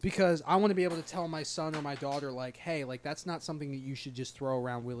because I want to be able to tell my son or my daughter like, hey, like that's not something that you should just throw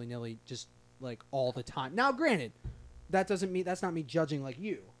around willy nilly, just like all the time. Now, granted, that doesn't mean that's not me judging like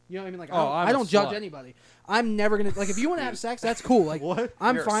you. You know what I mean? Like, I don't judge anybody. I'm never gonna like if you want to have sex, that's cool. Like, What?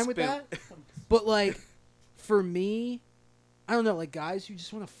 I'm You're a fine with spimp. that. But like, for me, I don't know. Like guys who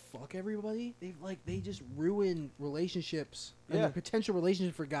just want to fuck everybody, they just ruin relationships and Yeah. the potential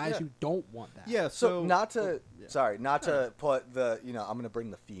relationships for guys Yeah. who don't want that. Yeah. So, So not to yeah. sorry, not to put the I'm gonna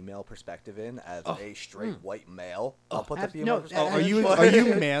bring the female perspective in as Oh. a straight white male. I'll put the Ab- female no, perspective. Oh, are you But- are you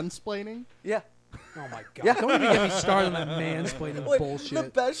mansplaining? Yeah. Oh my god! Yeah. Don't even get me started on that mansplaining Wait, bullshit. the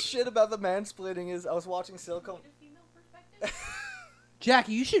best shit about the mansplaining is I was watching Silicon, Need a female perspective?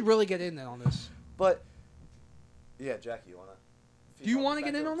 Jackie, you should really get in on this. but yeah, Jackie, you wanna? Do you female wanna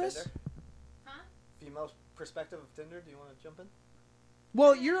get in perspective on of this? Tinder? Huh? Female perspective of Tinder. Do you want to jump in?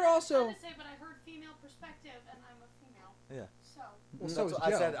 Well, you're I was also. about to say, but I heard female perspective, and I'm a female. Yeah. So. Well, That's so is what I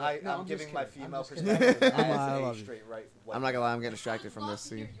Joe, said but- I, no, I'm I'm giving just my kidding. female I'm just perspective kidding. as I a love you. straight right. I'm not gonna lie, I'm getting I distracted would from love this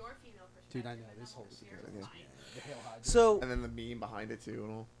to hear scene. your female perspective. Dude, I know, and this I'm whole over scene here is with fine. mine. The Hail Hydra. So And then the meme behind it too,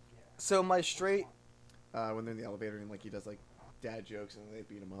 and all. so my straight. When they're in the elevator and like he does like dad jokes and they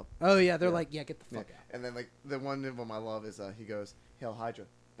beat him up. Oh yeah, they're Yeah. like, yeah, get the Yeah. fuck out. And then like the one of them I love is he goes, "Hail Hydra,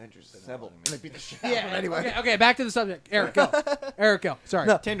 Avengers They're not Assemble," letting me. and they beat the shit out Yeah. of him anyway. Okay, back to the subject. Eric, go. Eric, go. Sorry.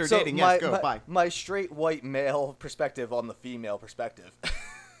 No, Tinder so dating, yes, my, go, my, bye. My straight white male perspective on the female perspective.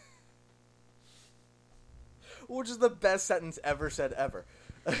 Which is the best sentence ever said ever.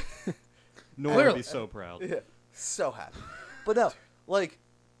 Nora Clearly. would be so proud. Yeah, so happy. But no, like,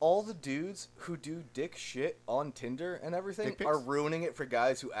 all the dudes who do dick shit on Tinder and everything Dick pics? are ruining it for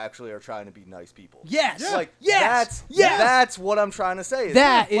guys who actually are trying to be nice people. Yes. Like, Yes. that's what I'm trying to say.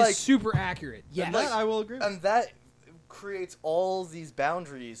 That is like, super accurate. Yes. And that I will agree with. and that creates all these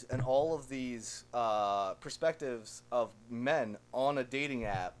boundaries and all of these perspectives of men on a dating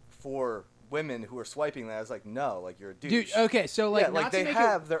app for women who are swiping that. I was like, no, like you're a douche. Dude, okay, so like, yeah, like not they to make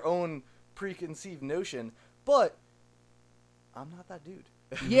have their own preconceived notion, but I'm not that dude.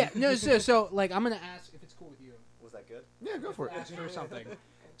 it, yeah, no, so like, I'm gonna ask if it's cool with you. Was that good? Yeah, go for it. Ask her something.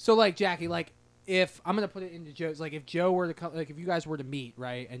 So like, Jackie, like, if I'm gonna put it into Joe's, like, if Joe were to come, like, if you guys were to meet,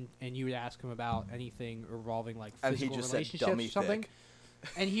 right, and you would ask him about anything involving like And he physical just said, relationships "Dummy or something, thick."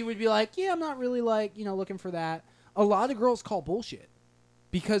 and he would be like, yeah, I'm not really like, looking for that. A lot of girls call bullshit.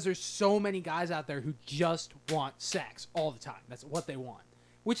 Because there's so many guys out there who just want sex all the time. That's what they want.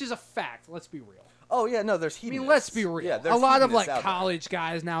 Which is a fact. Let's be real. Oh yeah, no, there's I hedonists. mean, let's be real. Yeah, there's a lot of hedonists like out there. college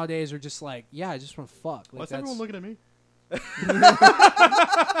guys nowadays are just like, yeah, I just want to fuck. Like, Why's that's- everyone looking at me?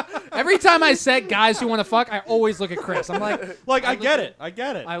 Every time I said guys who want to fuck, I always look at Chris. I'm like, Like, I look get at- it. I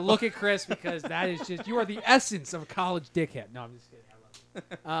get it. I look at Chris because that is just, you are the essence of a college dickhead. No, I'm just kidding.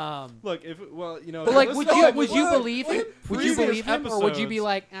 I love you. Look, if well, you know, But like, let's would go you back would to you what- believe what him? Would you previous believe him, or would you be episodes-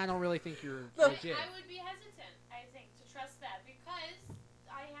 like, I don't really think you're I legit? would be hesitant, I think, to trust that because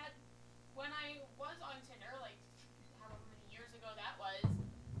I had, when I was on Tinder, like however many years ago that was,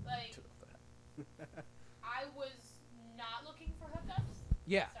 like I was not looking for hookups.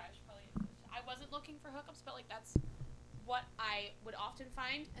 Yeah. Sorry, I should probably. I wasn't looking for hookups, but like that's what I would often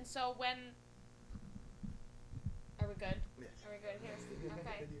find, and so when. Are we good? Yeah. Are we good here?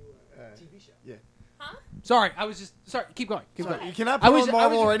 Okay. TV show. Yeah. Huh? Sorry, I was just sorry. Keep going. Keep Sorry, going. you cannot I put was- on I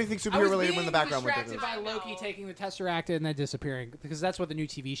Marvel was- or anything I superhero was related being in the background with distracted it. by I Loki know. taking the Tesseract and then disappearing because that's what the new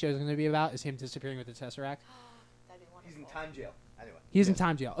TV show is going to be about. Is him disappearing with the Tesseract. That'd be wonderful. He's in time jail. Anyway. He's in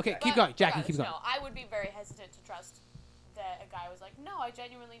time jail. Okay, keep But going, Jackie. regardless, Keep going. No, I would be very hesitant to trust that a guy was like, no, I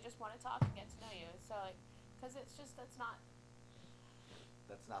genuinely just want to talk and get to know you. So like, because it's just that's not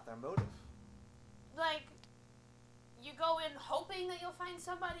That's not their motive. like you go in hoping that you'll find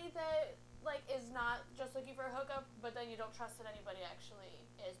somebody that like is not just looking for a hookup, but then you don't trust that anybody actually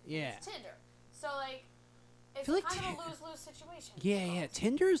is. because Yeah. It's Tinder. So like, it's feel like kind of a lose-lose situation. Yeah.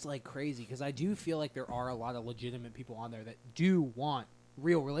 Tinder's like crazy because I do feel like there are a lot of legitimate people on there that do want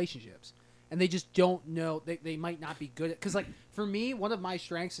real relationships, and they just don't know. They might not be good at because like for me, one of my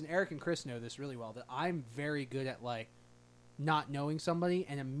strengths, and Eric and Chris know this really well, that I'm very good at like not knowing somebody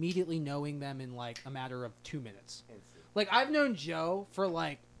and immediately knowing them in like a matter of 2 minutes. Like I've known Joe for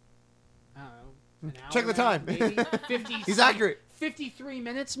like I don't know, an hour Check the now, time. maybe 50. He's accurate. 53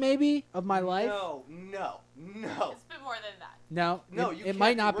 minutes maybe of my life. No. It's been more than that. No, No, it, you it can't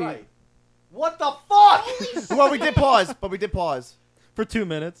might not be. right. What the fuck? Well, we did pause. for 2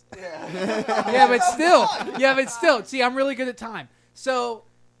 minutes. yeah. Yeah, but still. See, I'm really good at time. So,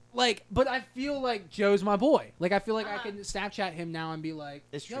 like, but I feel like Joe's my boy. Like, I feel like I can Snapchat him now and be like,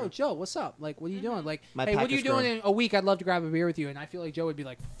 It's "Yo, true. Joe, what's up? Like, what are you doing? Like, My hey, what pack are you is doing grown. in a week? I'd love to grab a beer with you." And I feel like Joe would be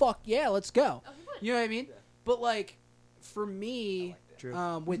like, "Fuck yeah, let's go." Oh, he would. You know what I mean? But like, for me, True.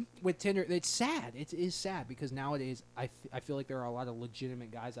 with Tinder, it's sad. It is sad because nowadays I feel like there are a lot of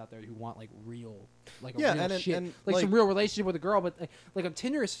legitimate guys out there who want like real, like a Yeah, real and- shit, and, like some like- real relationship with a girl. But like on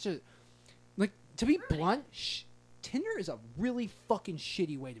Tinder, it's such a like to be Really? blunt. Tinder is a really fucking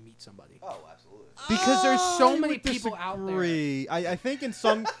shitty way to meet somebody Oh, absolutely. because there's so I many would people out there. disagree. I think in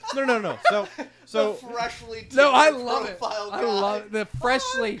some no. So freshly No, I Tinder love it. profile I guy. love it. The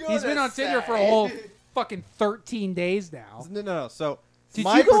freshly. I'm He's been gonna on Tinder for a say. whole fucking 13 days now. no. So Did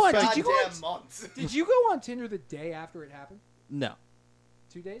my you go on- perspective- did you go on- Goddamn months. Did you go on Tinder the day after it happened? No,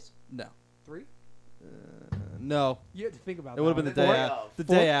 2 days? no, 3? no. You had to think about It that. would have been the one. day Four? the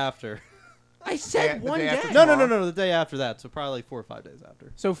Four? day after. I said The one day day. after No, the day after that. So probably like 4 or 5 days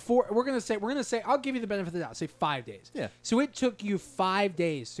after. So we're gonna say I'll give you the benefit of the doubt. Say 5 days. Yeah. So it took you 5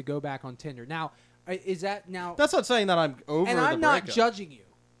 days to go back on Tinder. Now, is that now? That's not saying that I'm over. and the I'm not breakup. judging you,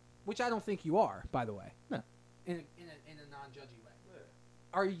 which I don't think you are, by the way. No. In a non-judgy way.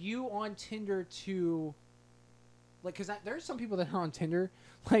 Are you on Tinder to, like, because there's some people that are on Tinder.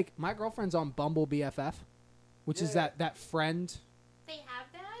 Like my girlfriend's on Bumble BFF, which is Yeah. that friend. They have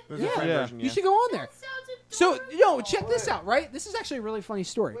that? There's Yeah. a friend Yeah. version, You yeah. should go on there. That sounds So adorable. no, check this out. Right, this is actually a really funny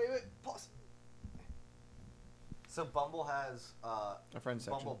story. Wait, pause. So Bumble has A friend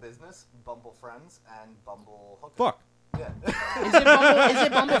section. Bumble Business, Bumble Friends, and Bumble Hookup. Fuck. Yeah. Is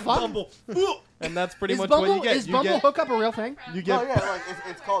it Bumble fuck? And that's pretty Is much Bumble what you get. is you Bumble get, hookup a real thing? You Oh get. yeah, like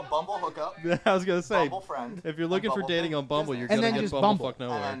it's called Bumble Hookup. I was gonna say. Bumble Friend. If you're and looking for Bumble dating on Bumble, Business. you're And gonna then get just Bumble Bumble. fuck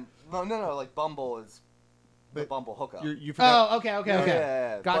nowhere. And no, like Bumble is the But Bumble Hookup. You forgot. Oh, okay.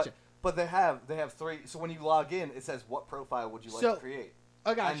 Yeah. Gotcha. But they have 3. So when you log in, it says what profile would you like So, to create.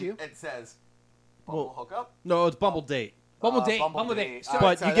 I got And you. It says Bumble Well, Hookup. No, it's Bumble Date. Bumble uh, date. Bumble Bumble Date. date. All So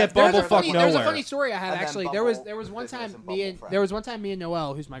But you get there's Bumble a fuck funny, There's a nowhere. funny story I had And then actually. Bumble there was one Business time and me Bumble and Friend. there was one time me and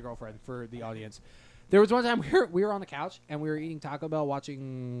Noelle, who's my girlfriend for the audience. There was one time we were on the couch and we were eating Taco Bell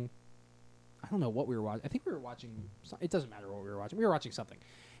watching. I don't know what we were watching. I think we were watching. It doesn't matter what we were watching. We were watching something,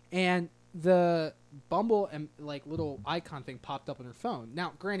 and the Bumble and like little icon thing popped up on her phone.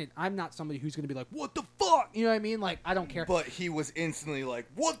 Now, granted, I'm not somebody who's going to be like, "What the fuck?" You know what I mean? Like, I don't care. But he was instantly like,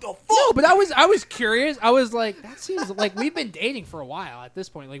 "What the fuck?" No, but I was curious. I was like, that seems like we've been dating for a while at this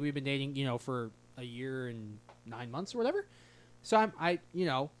point. Like we've been dating, for a year and 9 months or whatever. So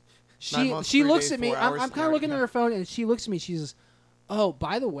 9 she months, she 3 looks days, at me. 4 I'm hours, kind of married, looking at yeah. her phone, and she looks at me. She says, "Oh,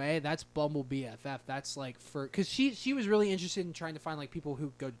 by the way, that's Bumble BFF. That's like for because she was really interested in trying to find like people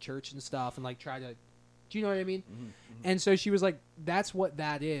who go to church and stuff and like try to." Do you know what I mean? And so she was like, "That's what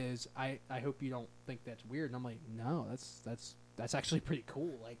that is. I hope you don't think that's weird." And I'm like, "No, that's actually pretty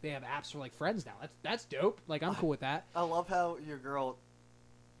cool. Like they have apps for like friends now. That's dope. Like I'm cool with that." I love how your girl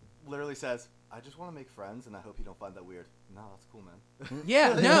literally says, "I just want to make friends, and I hope you don't find that weird." No, that's cool, man.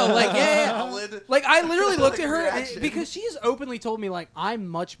 Yeah, no, like yeah. Solid. Like I literally looked at her Reaction. because she's openly told me like I'm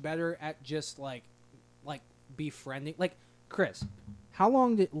much better at just like befriending. Like Chris, how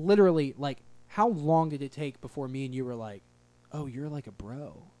long did it take before me and you were like, "Oh, you're like a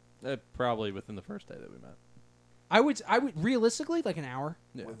bro"? Probably within the first day that we met. I would realistically like an hour.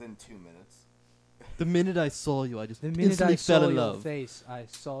 Yeah. Within 2 minutes. The minute I saw you, I just The minute instantly I fell saw in your love. face, I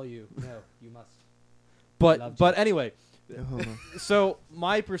saw you. No, you must. But Loved but you. anyway, Hold on. so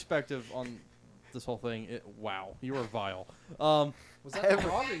my perspective on this whole thing, wow, you are vile. Was that the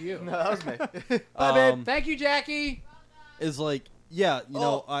dog or you? No, that was me. Bye, babe. Um, Thank you, Jackie. is like, yeah, you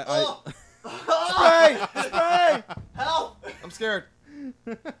know, I Spray! Help! I'm scared.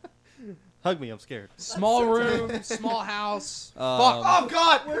 hug me, I'm scared. Small room, small house. Um, Fuck. Oh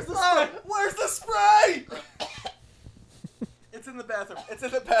God! Where's the spray? Where's the spray? It's in the bathroom. It's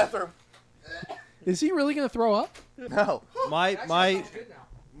in the bathroom. Is he really gonna throw up? No. my good now.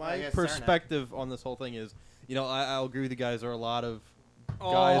 my Yeah, perspective on this whole thing is, I'll agree with you guys. There are a lot of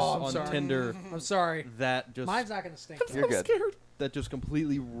guys I'm on sorry. Tinder I'm sorry. that just Mine's not gonna stink. You're good. Scared. that just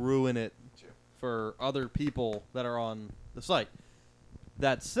completely ruin it for other people that are on the site.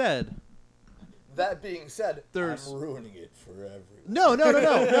 That said, That being said, there's ruining it for everyone.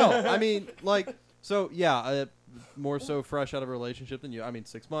 no. I mean, like, so yeah, more so fresh out of a relationship than you. I mean,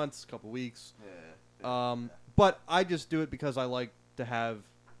 6 months, couple weeks. But I just do it because I like to have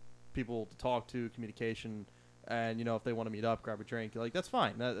people to talk to, communication, and if they want to meet up, grab a drink, like that's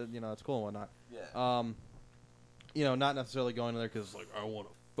fine. That's cool and whatnot. Yeah. Not necessarily going in there because like I want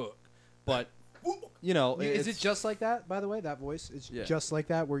to fuck, but Is it it's- just like that? By the way, that voice is Yeah. just like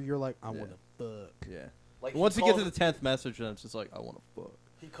that, where you're like, I Yeah. want to fuck. yeah? Like Once he you get calls to the 10th message, then it's just like I want to fuck.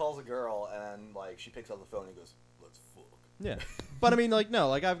 He calls a girl and like she picks up the phone and he goes, "Let's fuck." Yeah, but I mean, like, no,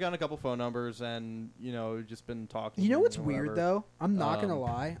 like I've gotten a couple phone numbers and just been talking. You know what's or weird whatever. though? I'm not gonna Um,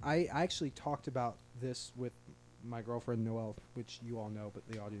 lie. I actually talked about this with my girlfriend Noelle, which you all know, but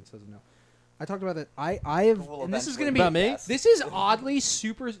the audience doesn't know. I talked about that. I have, We'll and this is eventually gonna be About me? This is oddly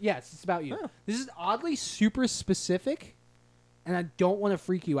super. Yes, it's about you. Oh. This is oddly super specific, and I don't want to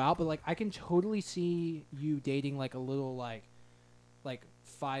freak you out, but like I can totally see you dating like a little like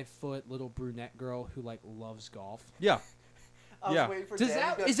 5-foot little brunette girl who like loves golf. Yeah, I was Yeah. waiting for Does Dan to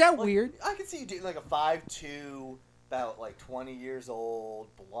that- go, is that like, weird? I can see you dating like a 5'2", about like 20 years old,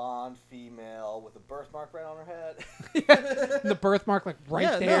 blonde female with a birthmark right on her head. The birthmark like right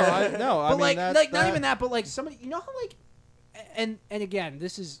yeah, there. I But mean, like, that's, not that- even that, but like somebody, you know how like, and again,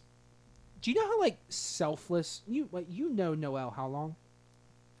 this is, do you know how like selfless you Noelle how long?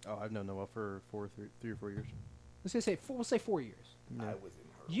 Oh, I've known Noah for 3 or 4 years. We'll say 4 years. I was in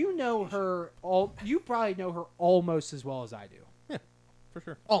her. You know her all. You probably know her almost as well as I do. For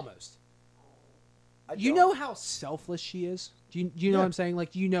sure. Almost. I You don't. know how selfless she is. Do you know Yeah. what I'm saying?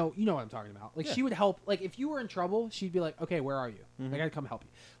 Like you know what I'm talking about. Like Yeah. she would help. Like if you were in trouble, she'd be like, "Okay, where are you? Mhm. I gotta come help you."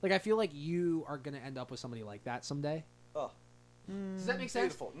 Like I feel like you are gonna end up with somebody like that someday. Oh, Does that make sense?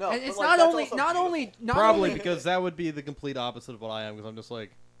 beautiful. No, and but, it's like, not that's only also not beautiful. only not Probably only, because that would be the complete opposite of what I am. Because I'm just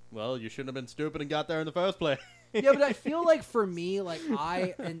like, well, you shouldn't have been stupid and got there in the first place. yeah, but I feel like for me, like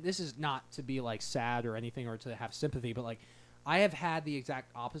and this is not to be like sad or anything or to have sympathy, but like I have had the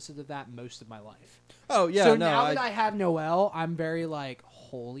exact opposite of that most of my life. Oh yeah, so no, now that I have Noelle, I'm very like,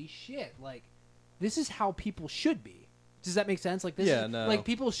 holy shit, like this is how people should be. Does that make sense? Like this, Yeah, is, no. like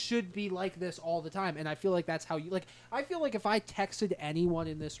people should be like this all the time, and I feel like that's how you like. I feel like if I texted anyone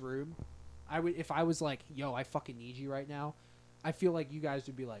in this room, I would. If I was like, "Yo, I fucking need you right now," I feel like you guys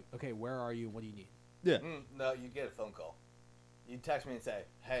would be like, "Okay, where are you? What do you need?" yeah. No, you'd get a phone call. You'd text me and say,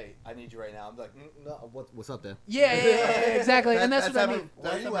 "Hey, I need you right now." I'm like, "No, what's up, Dan?" Yeah, exactly, and that's what I mean. happened-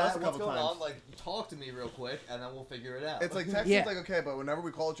 Where That's you happened at? a What's couple going times. on? Like, talk to me real quick, and then we'll figure it out. It's like texting's Yeah. like okay, but whenever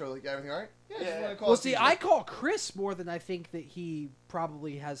we call each other, like everything all right? Yeah, just Yeah. wanna call Well, us see, each I other. call Chris more than I think that he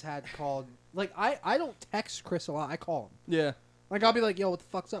probably has had called. Like, I don't text Chris a lot. I call him. Yeah. Like, I'll be like, "Yo, what the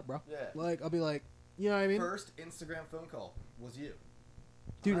fuck's up, bro?" Yeah. Like, I'll be like, you know what I mean? First Instagram phone call was you.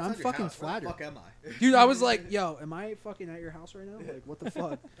 Dude, I'm Outside your fucking house. Where flattered. the fuck am I? Dude, I was like, "Yo, am I fucking at your house right now? Like, what the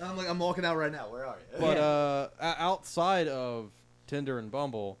fuck?" I'm like, I'm walking out right now. Where are you? But outside of Tinder and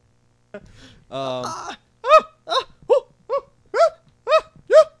Bumble,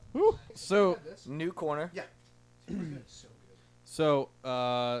 so New corner. Yeah. so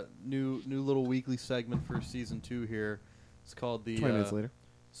new little weekly segment for season 2 here. It's called the 20 minutes later.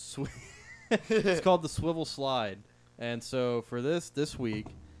 It's called the Swivel Slide, and so for this week,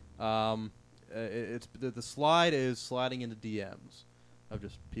 it's the slide is sliding into DMs of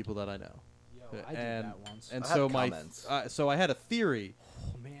just people that I know. Yo, I did and that once. and I so have my comments. so I had a theory.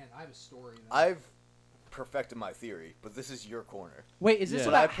 Oh man, I have a story. Now. I've perfected my theory, but this is your corner. Wait, is this Yeah.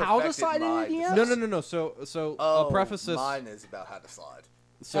 about I how to perfected slide my into design. DMs? No. So Oh, I'll preface this. mine is about how to slide.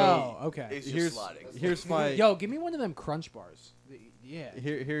 So Oh, okay. It's just here's sliding. here's my Yo, give me one of them crunch bars. Yeah.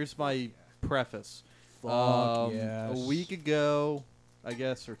 here's my preface. Fuck yes. A week ago, I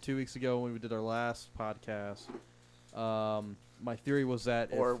guess, or 2 weeks ago when we did our last podcast, my theory was that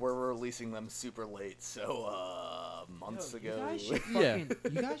Or we're releasing them super late, so months Yo, ago. You guys, should Yeah.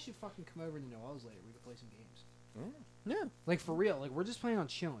 fucking, you guys should fucking come over to Noelle's later. We can play some games. yeah, Like for real. Like we're just planning on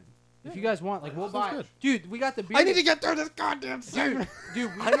chilling. If you guys want, like we'll Sounds buy. good. Dude, we got the beer. I need to get through this goddamn segment.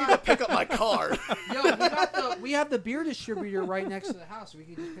 Dude, we I need to got, pick up my car. we have the beer distributor right next to the house. We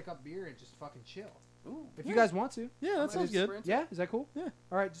can just pick up beer and just fucking chill. If you guys want to. yeah, that sounds good. Yeah, is that cool? Yeah.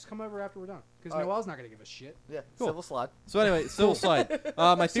 All right, just come over after we're done. Because All right. Noelle's not gonna give a shit. Yeah, Cool. civil slide. So anyway, Civil Slide.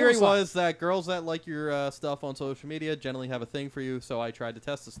 My theory Civil Slide. was that girls that like your stuff on social media generally have a thing for you. So I tried to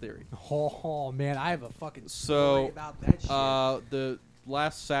test this theory. Oh man, I have a fucking So, story about that shit. The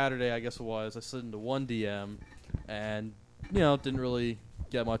last Saturday, I guess it was, I slid into one DM, and didn't really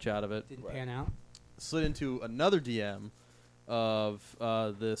get much out of it. Didn't pan out. Slid into another DM of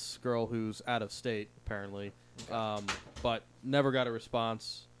this girl who's out of state apparently, but never got a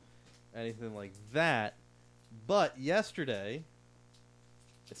response, anything like that. But yesterday,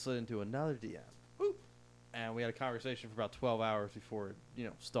 it slid into another DM. And we had a conversation for about 12 hours before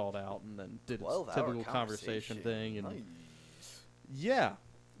it, stalled out, and then did its 12-hour typical conversation thing. And Nice. yeah,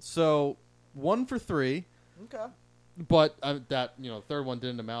 so 1 for 3, Okay. but that third one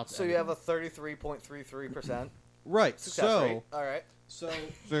didn't amount to So you have anything. a 33.33% right. success So rate. All right. so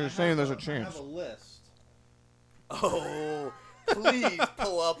you're saying there's a chance. I have a list. Oh, please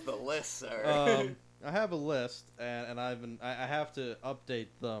pull up the list, sir. I have a list, and I have to update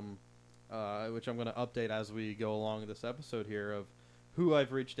them, which I'm going to update as we go along this episode here of who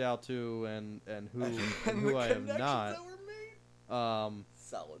I've reached out to and who and who I have not. That were made.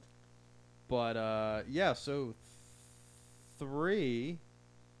 Solid. But yeah, so 3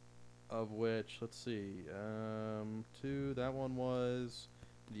 of which, let's see, 2. That one was.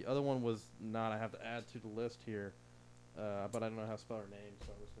 The other one was not. I have to add to the list here, but I don't know how to spell her name,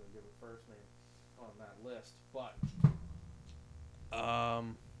 so I'm just going to give her first name on that list. But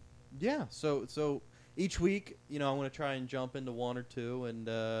yeah. So each week, I'm going to try and jump into 1 or 2, and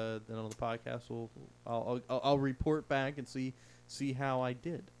then on the podcast, I'll report back and see how I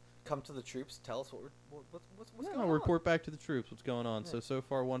did. Come to the troops. Tell us what's going I'll on. report back to the troops what's going on. Yeah. So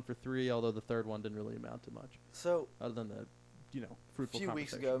far 1 for 3, although the third one didn't really amount to much, So other than the fruitful a few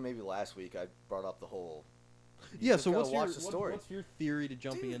weeks conversation. ago, maybe last week, I brought up the whole. you Yeah, just so gotta what's your watch the story, what's your theory to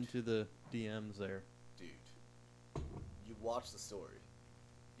jumping Dude. into the DMs there? dude? You watch the story.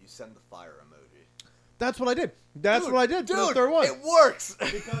 You send the fire emoji. That's what I did. That's Dude, what I did. Dude, for the third one. it works.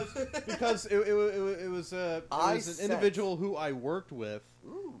 because it was I an sent- individual who I worked with,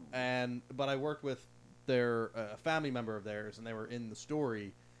 Ooh. but I worked with their family member of theirs, and they were in the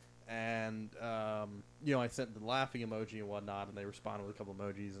story, and I sent the laughing emoji and whatnot, and they responded with a couple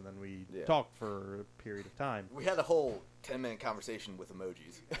emojis, and then we Yeah. talked for a period of time. We had a whole 10-minute conversation with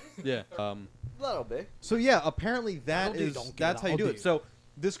emojis. Yeah. That'll be. So yeah, apparently Don't do it. that's how you I'll do do it. it. So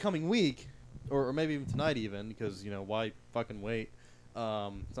this coming week, or maybe even tonight, even because why fucking wait? It's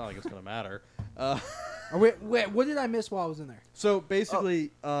not like it's gonna matter. Wait, what did I miss while I was in there? So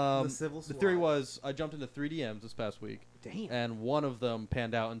basically, the civil the theory SWAT. was I jumped into 3 DMs this past week, Damn. and one of them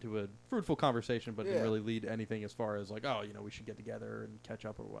panned out into a fruitful conversation, but didn't Yeah. really lead to anything as far as like, we should get together and catch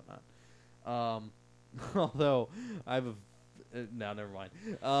up or whatnot. Although I have no, never mind.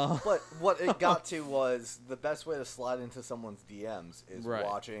 But what it got to was the best way to slide into someone's DMs is Right.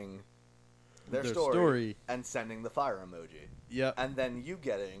 watching their Their story, story. and sending the fire emoji, Yep. and then you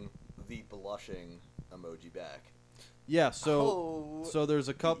getting the blushing emoji back. Yeah. So. Oh, So there's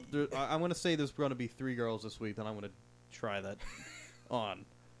a couple. I'm going to say there's going to be 3 girls this week, and I'm going to try that on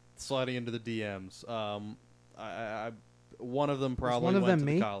sliding into the DMs. One of them probably one of went them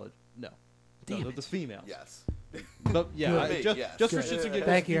to me? college. No, Damn the females. yes. But yeah, Good. just Yes. just for Good. shits and giggles,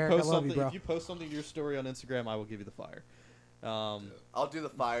 Thank if you, you Eric. I post love you, something, bro. if you post something to your story on Instagram, I will give you the fire. I'll do the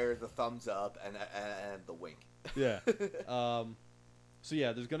fire, the thumbs up, and the wink. Yeah. So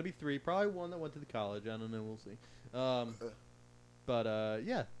yeah, there's gonna be 3. Probably one that went to the college. I don't know. We'll see. But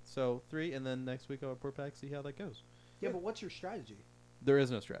yeah. So 3, and then next week I'll report back, see how that goes. Yeah, but what's your strategy? There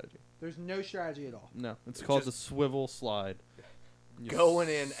is no strategy. There's no strategy at all. No, it's called Just- the swivel slide. You Going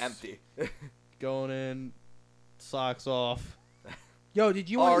in empty. Going in, socks off. Yo, did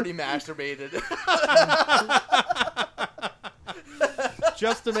you Already masturbated.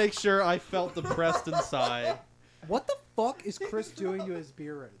 Just to make sure I felt depressed inside. What the fuck is Chris doing to his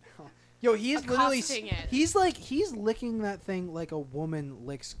beer right now? Yo, he's literally Accosting it. he's licking that thing like a woman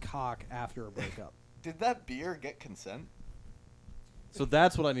licks cock after a breakup. Did that beer get consent? So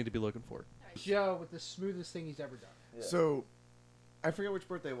that's what I need to be looking for. Joe with the smoothest thing he's ever done. Yeah. So, I forget which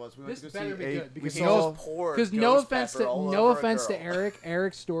birthday it was. We went This to go better see be a. good, We because He he saw. just poured Because ghost pepper all over a girl. Eric,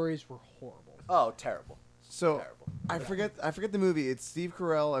 Eric's stories were horrible. Oh, terrible. So Terrible. I forget the movie. It's Steve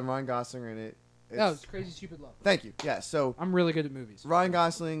Carell and Ryan Gosling are in it. It's Crazy Stupid Love. Thank you. Yeah. So I'm really good at movies. Ryan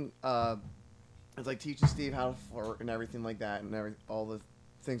Gosling is like teaching Steve how to flirt and everything like that, and all the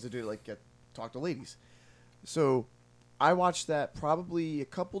things to do, like talk to ladies. So I watched that probably a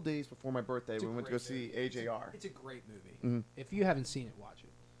couple days before my birthday. It's a We went to go great see movie. AJR. It's a great movie. Mhm. If you haven't seen it, watch it.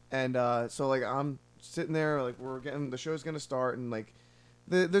 And so like I'm sitting there, like the show's gonna start, and like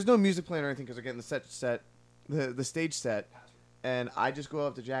there's no music playing or anything because they're getting the stage set, and I just go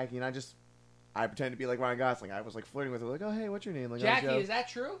up to Jackie and I pretend to be like Ryan Gosling. I was like flirting with her, like, oh hey, what's your name? Like, Jackie, is that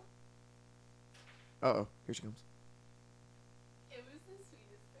true? oh, here she comes. It was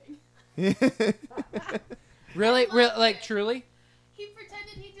the sweetest thing. Really, I really, loved like it. truly? He pretended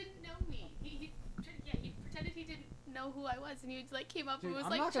he didn't know me. He pretended he didn't know who I was, and he like came up Dude, and was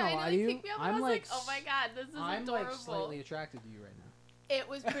I'm like not gonna trying lie to to like you. pick me up. And I'm I was like like, oh my god, this is I'm adorable. like slightly attracted to you right now. It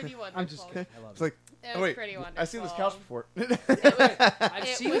was pretty wonderful. I'm just kidding. I love It's like, It oh was wait, pretty wonderful. I've seen this couch before. I've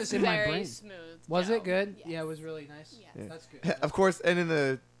It seen was this in my very brain. smooth. Was Joe. it good? Yes. Yeah, it was really nice. Yes. Yeah. That's good. Of course, and in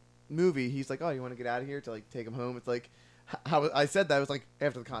the movie, he's like, "Oh, you want to get out of here to like take him home?" It's like, how I said that was like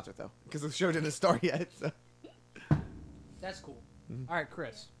after the concert though, because the show didn't start yet. So. That's cool. Mhm. All right,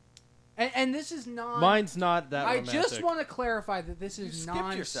 Chris. And this is not. Mine's not that I romantic. just want to clarify that this You is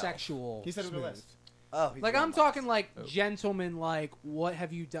skipped yourself. non-sexual. He said it was smooth. the list. Oh, Like I'm talking like Oh. gentleman. Like what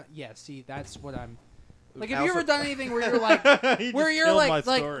have you done? Yeah, see, that's what I'm. Like, have you ever done anything where you're like, He where just you're killed my like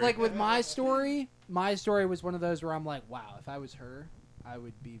story. with my story? My story was one of those where I'm like, wow, if I was her, I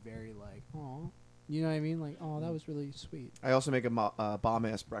would be very like, oh, you know what I mean? Like, oh, that was really sweet. I also make a bomb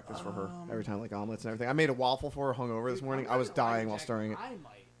ass breakfast for her every time, like omelets and everything. I made a waffle for her hungover this morning. I was dying while stirring it. I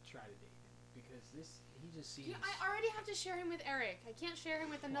might try to date him because he just seems. Dude, I already have to share him with Eric. I can't share him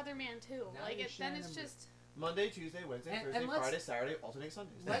with another man too. Now Like you're it, then sharing it's him with- just. Monday, Tuesday, Wednesday, And- Thursday, and let's- Friday, Saturday, alternate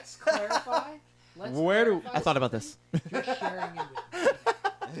Sundays. Let's clarify. Where do- clarify I thought about something. You're sharing it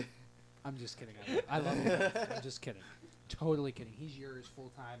with me. I'm just kidding. I love him. I'm just kidding. Totally kidding. He's yours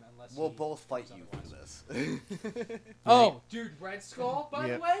full time unless We'll he both fight comes you otherwise. for this. Oh, dude, Red Skull, by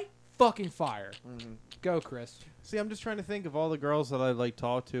Yep. the way, fucking fire. Mm-hmm. Go, Chris. See, I'm just trying to think of all the girls that I've like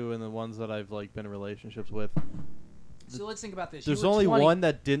talked to and the ones that I've like been in relationships with. So let's think about this. There's You were only 20 one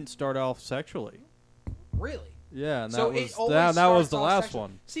that didn't start off sexually. Really? Yeah, and So that it was always that was starts the off last sexual.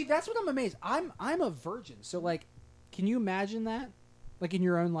 one. See, that's what I'm amazed. I'm a virgin. So like, can you imagine that? Like in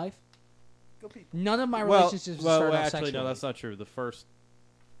your own life? Go people. None of my Well, relationships well, started off actually, sexually. no, that's not true. The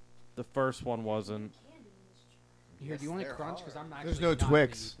first one wasn't. Here, do you want to They're crunch? Because hard. I'm not. There's actually no not gonna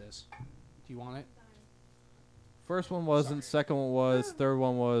Twix. eat this. Do you want it? First one wasn't. Second one was. Third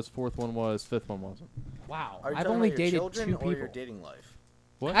one was. Fourth one was. Fifth one wasn't. Wow, Are you I've talking only about your dated children two or people. your dating life?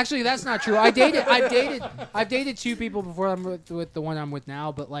 What? Actually, that's not true. I've dated two people before I'm with the one I'm with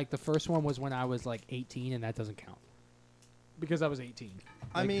now. But like the first one was when I was like 18, and that doesn't count because I was 18.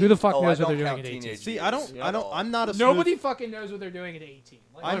 I Like, mean, who the fuck Oh, I knows what don't they're doing count at 18? teenage see, years I don't. at all. I'm not a. Nobody Smooth, fucking knows what they're doing at 18.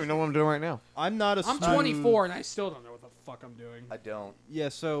 Like, I don't even know what I'm doing right now. I'm not a. I'm smooth- 24 and I still don't know what the fuck I'm doing. I don't. Yeah.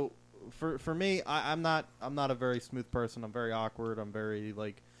 So for me, I'm not a very smooth person. I'm very awkward. I'm very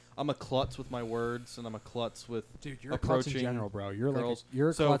like. I'm a klutz with my words, and I'm a klutz with Dude, you're a klutz in approaching general, bro. You're girls. like you're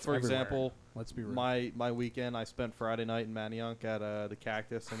a So, klutz for everywhere. example, Let's be real. my weekend, I spent Friday night in Manayunk at the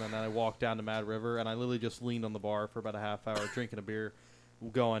Cactus, and then I walked down to Mad River, and I literally just leaned on the bar for about a half hour drinking a beer,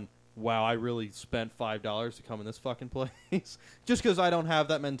 going, wow, I really spent $5 to come in this fucking place. Just because I don't have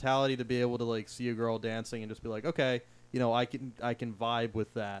that mentality to be able to like see a girl dancing and just be like, okay, you know, I can vibe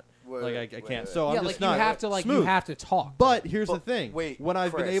with that. Wait, I can't. wait. So yeah, I'm like just you not have to like smooth. you have to talk. But here's the But thing: wait, when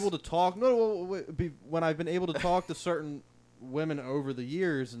I've been Chris. able to talk, when I've been able to talk to certain women over the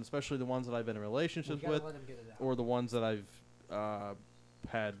years, and especially the ones that I've been in We relationships gotta with, let him get it out. or the ones that I've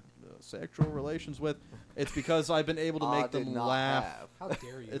had sexual relations with, it's because I've been able to I make did them not laugh. have. How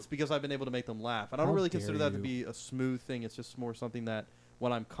dare you? It's because I've been able to make them laugh. And I don't How really dare consider that to you. be a smooth thing. It's just more something that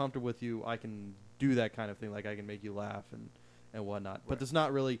when I'm comfortable with you, I can do that kind of thing. Like I can make you laugh and whatnot. But there's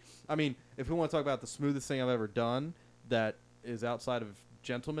not really. I mean, if we want to talk about the smoothest thing I've ever done that is outside of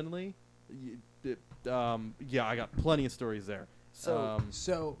gentlemanly, yeah, I got plenty of stories there. So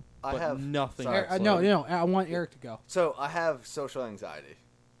So I but have nothing. sorry. outside. no, I want Eric to go. So I have social anxiety.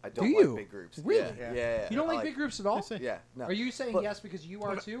 I don't Do like you? big groups. Really? Yeah. Yeah. You don't like big groups at all? I see. Yeah. No. Are you saying But- yes because you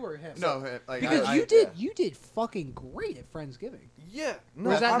are too, or him? No, like because I, you did fucking great at Friendsgiving. Yeah. No.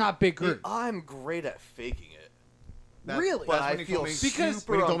 Or is that I'm- not big group? I'm great at faking it. That- Really? But that's when I he feel told me- Because-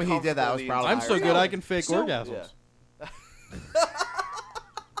 super when he told me he did that, I was uncomfortable proud the of I'm so entire good Really? I can fake So- orgasms. Yeah.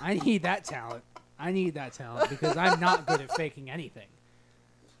 I need that talent. Because I'm not good at faking anything.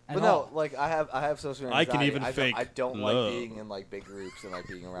 At But no, all. like I have social anxiety. I can even don't- fake I don't love. like being in like big groups and like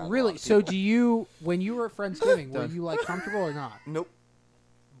being around. a lot Really? of So people. do you? When you were at Friendsgiving, were Done. you like comfortable or not? Nope.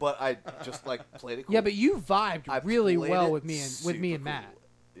 But I just like played it cool. Yeah, but you vibed I really played well it with me and super Matt.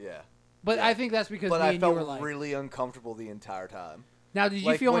 cool. Yeah. But Yeah. I think that's because But me I and you felt were like. really uncomfortable the entire time. Now, did you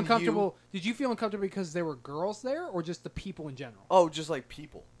like, feel when uncomfortable? Did you feel uncomfortable because there were girls there, or just the people in general? Oh, just like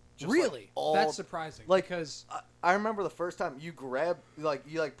people. Just, like, Really? all- That's surprising. like because I remember the first time you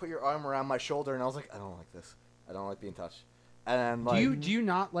put your arm around my shoulder and I was like, I don't like this. I don't like being touched. And like, do you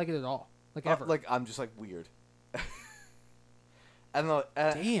not like it at all? Like ever? like I'm just like weird. and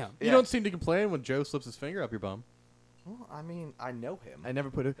damn. You yeah. don't seem to complain when Joe slips his finger up your bum. Well, I mean, I know him. I never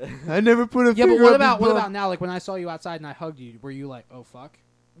put a. I never put a. Yeah, but finger what up about his bum. now? Like when I saw you outside and I hugged you, were you like, oh fuck?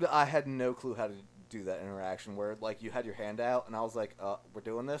 I had no clue how to do that interaction where like you had your hand out and I was like, we're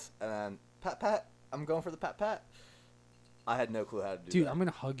doing this, and then pat, I'm going for the pat. I had no clue how to do Dude, that. I'm gonna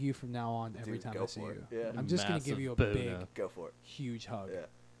hug you from now on every Dude, time go I see for you. it. Yeah. I'm just gonna give Massive you a boner. big, Go for it. huge hug.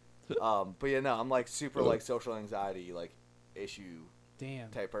 Yeah. But yeah, no, I'm like super like social anxiety like issue Damn.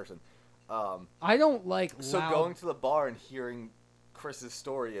 type person. I don't like So loud. going to the bar and hearing Chris's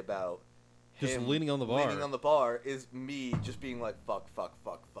story about Just him leaning on the bar. leaning on the bar is me just being like fuck.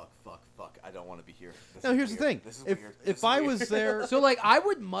 I don't want to be here. This Now is here's the weird. thing. This is If weird. This if is I weird. was there, So like, I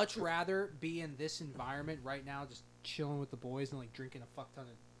would much rather be in this environment right now, just chilling with the boys and like drinking a fuck ton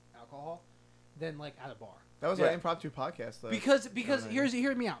of alcohol, than like at a bar. That was Yeah. an impromptu podcast, though. Because Oh,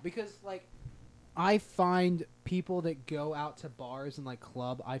 hear me out. Because like, I find people that go out to bars and like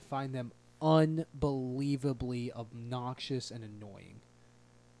club, I find them unbelievably obnoxious and annoying.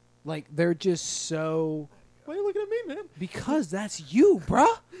 Like they're just so. Why are you looking at me, man? Because that's you,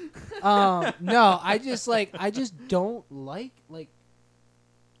 bruh. No, I just don't like.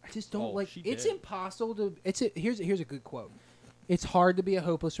 I just don't Oh, like. she It's did. impossible to. Here's a good quote. It's hard to be a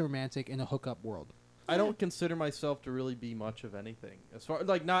hopeless romantic in a hookup world. I don't consider myself to really be much of anything. As far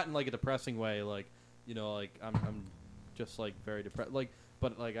like not in like a depressing way, like like I'm just like very depressed. Like,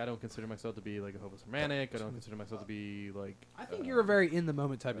 but like I don't consider myself to be like a hopeless romantic. I don't consider myself to be like. I think you're a very in the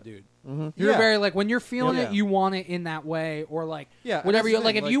moment type of dude. Mm-hmm. You're Yeah. very like when you're feeling Yeah. it, you want it in that way, or like Yeah, whatever and you that's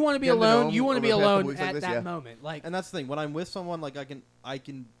like. the If thing, you like, want to be getting to know alone, him you want to over be the past couple alone weeks at like this, that yeah. moment. Like, And that's the thing. When I'm with someone, like I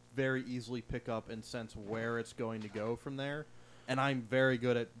can very easily pick up and sense where it's going to go from there, and I'm very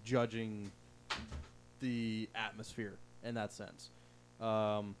good at judging the atmosphere in that sense.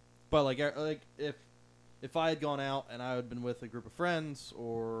 But like if I had gone out and I had been with a group of friends,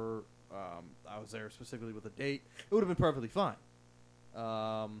 or I was there specifically with a date, it would have been perfectly fine.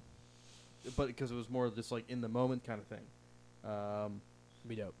 But because it was more just like in the moment kind of thing.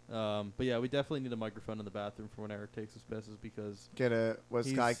 be dope. But yeah, we definitely need a microphone in the bathroom for when Eric takes his pisses because Get a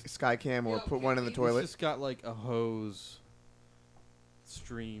He's- sky cam or Yo, put one in the he's toilet. just got like a hose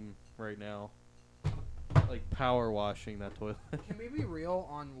stream right now, like power washing that toilet. Can we be real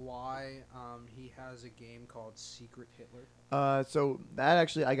on why he has a game called Secret Hitler? So that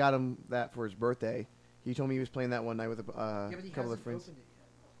actually, I got him that for his birthday. He told me he was playing that one night with a couple of friends.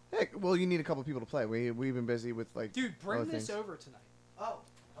 Heck, well, you need a couple of people to play. We've been busy with like Dude, bring other this things. over tonight. Oh,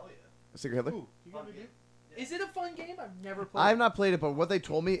 hell yeah. Secret Hitler. Ooh, you got me, dude? Is it a fun game? I've never played. I've not played it, but what they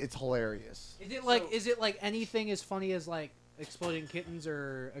told me, it's hilarious. Is it like anything as funny as like Exploding Kittens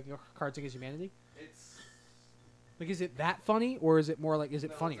or Cards Against Humanity? It's Like, is it that funny, or is it more like, is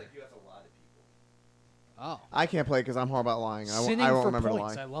it funnier? It's like you have to lie to people. Oh, I can't play because I'm horrible about lying. sinning I won't for remember to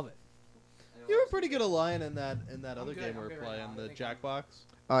points. lie. I love it. You were pretty good at lying in that other good, game we I'm were good right playing, now. I the think Jackbox.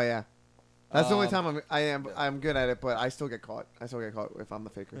 Oh yeah, that's the only Um, time I'm good at it, but I still get caught. I still get caught if I'm the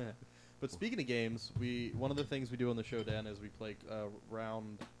faker. Yeah. But speaking of games, one of the things we do on the show, Dan, is we play a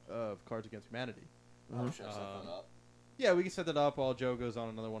round of Cards Against Humanity. Oh, should I set that up? Yeah, we can set that up while Joe goes on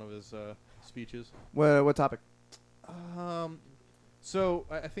another one of his speeches. What topic? So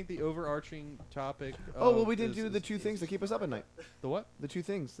I think the overarching topic. Oh well, we did do the two things that keep us up at night. The what? The two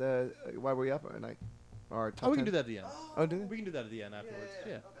things. Why were we up at night? Our top Oh, we can 10? do that at the end. Oh, do they? We can do that at the end afterwards.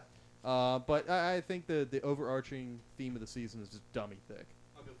 Yeah. But I think the overarching theme of the season is just dummy thick.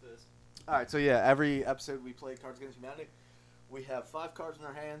 I'll go for this. All right, so yeah, every episode we play Cards Against Humanity. We have 5 cards in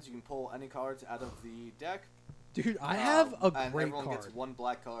our hands. You can pull any cards out of the deck. Dude, I have a and great everyone card. gets one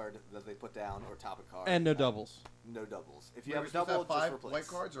black card that they put down or top a card. And no doubles. No doubles. If you have a double, just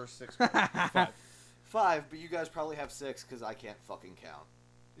replace. or 6 5, but you guys probably have 6 because I can't fucking count.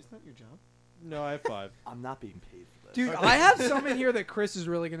 Isn't that your job? No, I have 5. I'm not being paid for this. Dude, I have some in here that Chris is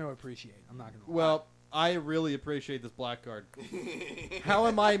really going to appreciate. I'm not going to. Well, I really appreciate this black card. How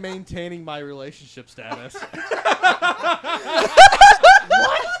am I maintaining my relationship status?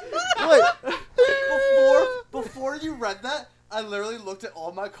 Wait, before you read that, I literally looked at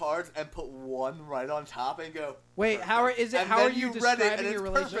all my cards and put one right on top and go. Wait, how are And you then read it, and describing your it's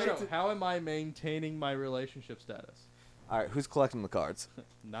relationship? perfect. So, how am I maintaining my relationship status? All right, who's collecting the cards?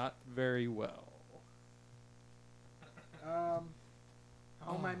 Not very well.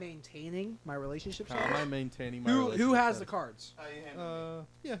 How am I maintaining my relationship? How am I maintaining my Who relationship has the status? cards?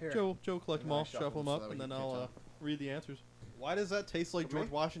 Yeah, Here. Joe collect them And I all, shuffle shuffle them them up, so that and way then he can't I'll tell. read the answers. Why does that taste like For me?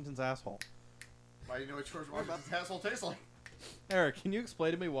 George Washington's asshole? Why do you know what George Washington's asshole tastes like? Eric, can you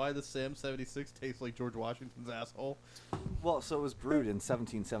explain to me why the Sam 76 tastes like George Washington's asshole? Well, so it was brewed in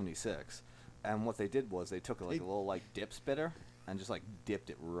 1776, and what they did was they took like a little like dip spitter and just like dipped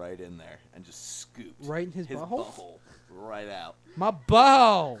it right in there and just scooped Right in his butthole? right out. My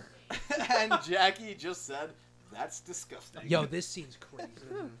bow. And Jackie just said, "That's disgusting." Yo, this scene's crazy.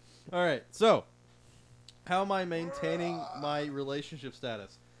 All right, so how am I maintaining my relationship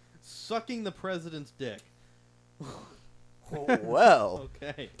status? Sucking the president's dick. Well,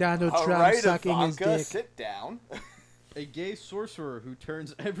 Okay. Donald all Trump right, sucking his Ivanka, dick. sit down. A gay sorcerer who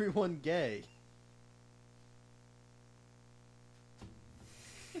turns everyone gay.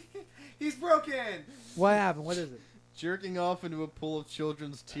 He's broken. What happened? What is it? Jerking off into a pool of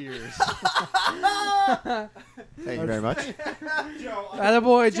children's tears. Thank you very much.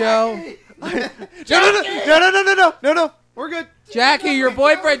 Attaboy, Joe. No. We're good. Jackie, your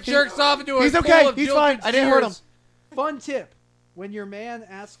boyfriend jerks off into a He's pool okay. of He's children's fine. I didn't hurt him. tears. Fun tip. When your man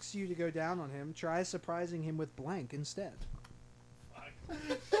asks you to go down on him, try surprising him with blank instead.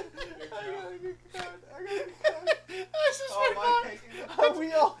 Are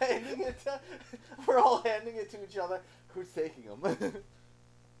we all handing it to? We're all handing it to each other. Who's taking them?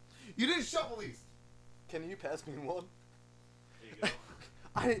 You didn't shuffle these. Can you pass me one? There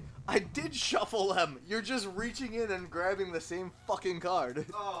you go. I did shuffle them. You're just reaching in and grabbing the same fucking card.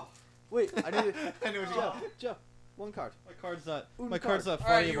 Oh, Wait, I need I know what Joe. Joe, one card. My card's not. Un My card's not All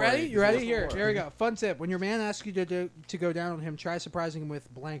funny. right, you ready? You ready? Here, Here. here we go. Fun tip: when your man asks you to go down on him, try surprising him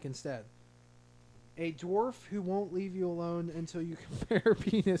with blank instead. A dwarf who won't leave you alone until you compare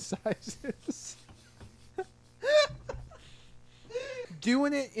penis sizes.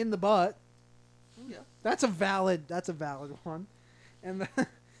 Doing it in the butt. Yeah. That's a valid one. And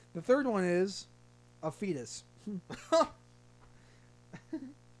the third one is a fetus.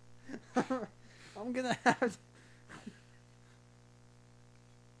 I'm gonna have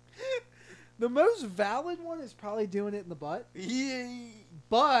the most valid one is probably doing it in the butt, Yeah.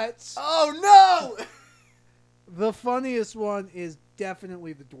 but Oh no! the funniest one is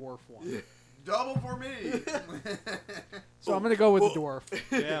definitely the dwarf one. Double for me. So I'm gonna go with the dwarf.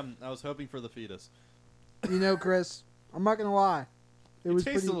 Damn, I was hoping for the fetus. You know, Chris, I'm not gonna lie. It It was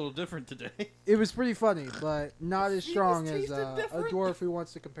tastes pretty. a little different today. It was pretty funny, but not as strong as tasted a different. dwarf who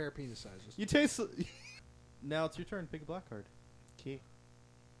wants to compare penis sizes. You taste. Now it's your turn. Pick a black card. Key.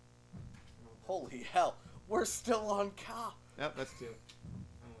 Holy hell, we're still on Ka. Yep, that's two.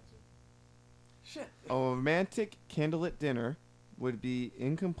 Shit. A romantic candlelit dinner would be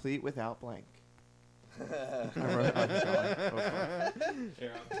incomplete without blank. I wrote that down.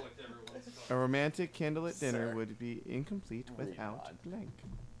 Here, I'll collect everyone's A card. romantic candlelit dinner Sir. would be incomplete Read without on. blank.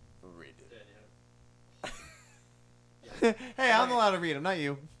 Read it. Dad, you Hey, I'm allowed to read them, not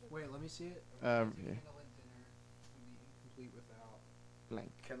you. Wait, let me see it. Yeah.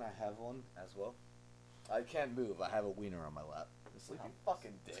 Blank. Can I have one as well? I can't move. I have a wiener on my lap. Sleepy.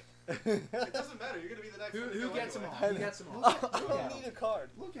 Fucking dick. It doesn't matter. You're gonna be the next one. to Who go gets them anyway. all? Who gets them all? I don't need a card.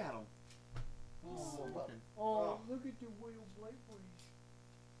 Look at him. Oh, look at the whale black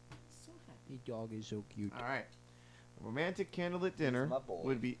The dog is so cute. All right. A romantic candlelit dinner my boy.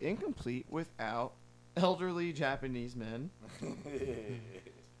 would be incomplete without elderly Japanese men.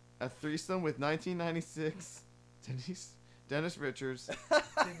 A threesome with 1996 Dennis Richards.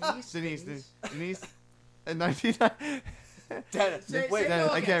 Denise. And 1990. Dennis. Wait,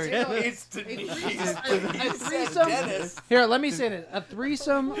 Dennis, I can't read. It's Denise. A threesome. Dennis. Here, let me say this: a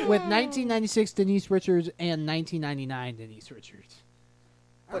threesome with 1996 Denise Richards and 1999 Denise Richards.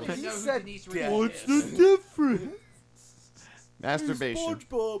 But I don't he know who said Denise Dennis. Richards is. difference? Masturbation.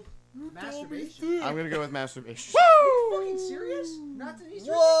 SpongeBob. Masturbation. I'm gonna go with masturbation. Are you fucking serious? Not Denise Richards.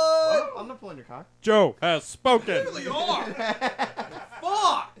 What? I'm not pulling your cock. Joe has spoken.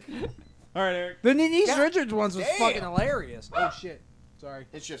 All right, Eric. The Denise God Richards ones was damn. fucking hilarious. Oh shit! Sorry.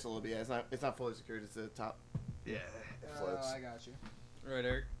 It's just a little bit. Yeah, it's not fully secured. It's the top. Yeah. Oh, I got you. All right,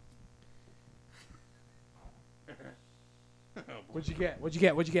 Eric. Oh, boy. What'd you get? What'd you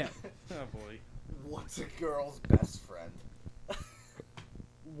get? What'd you get? Oh boy. What's a girl's best friend?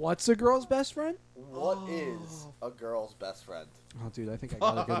 What's a girl's best friend? What is a girl's best friend? Oh, dude, I think I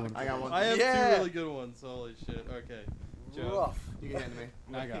got a good one. I got one. I have Yeah. two really good ones. Holy shit. Okay. Joe. Rough. You can hand it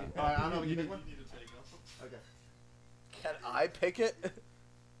to me. I got it. All right, I don't know. You pick one. You need to take them. Okay. Can I pick it?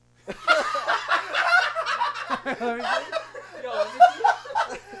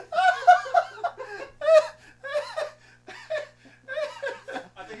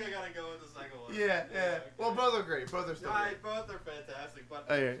 I think I gotta go with the second one. Yeah. okay. Well, both are great. Both are still Yeah, great. both are fantastic, but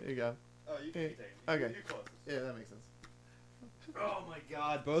Oh, here you go. you can take it. Okay. You closest. Yeah, that makes sense. Oh my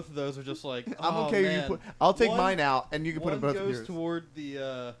god. Both of those are just like. I'm oh, okay. Man. You put. I'll take One- mine out, and you can put One them both in goes yours. toward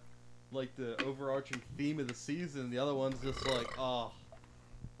the like the overarching theme of the season. The other one's just like, oh.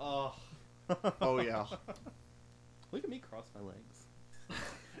 Oh yeah. Look at me cross my legs.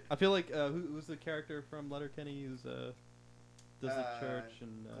 I feel like who's the character from Letterkenny who's does the church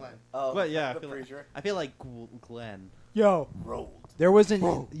and Glenn. Oh, But yeah, I the feel like- preacher. I feel like Glenn. Yo, Rolled. there was an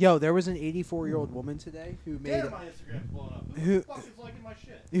 84-year-old woman today who made Damn, my Instagram's blowing up. Who- Who the fuck is liking my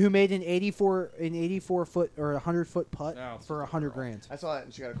shit? who made an 84 foot or 100 foot putt No, it's for just a 100 girl. grand. I saw that,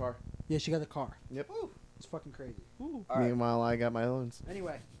 and she got a car. Yeah, she got a car. Yep. It's fucking crazy. All right. Meanwhile, I got my loans.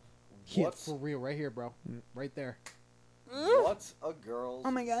 Anyway, yeah, What's for real, right here, bro, right there. what's a girl's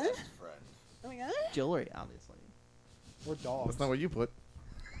Oh my God. best friend? Oh my god. Jewelry, obviously. Or dogs. That's not what you put.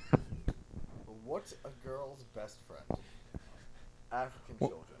 What's a girl's best friend? African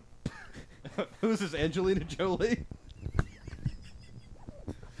children. Who's this, Angelina Jolie?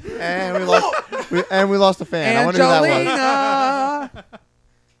 And we lost. We lost a fan. I wonder who that was. Angelina.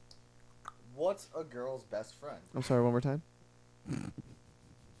 What's a girl's best friend? I'm sorry. One more time.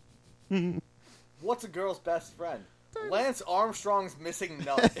 What's a girl's best friend? Lance Armstrong's missing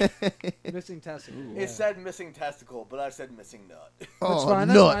nut. Missing testicle. It said missing testicle, but I said missing nut. That's Oh, fine.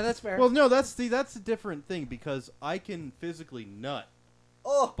 nut. That's fair. Well, no, that's a different thing because I can physically nut,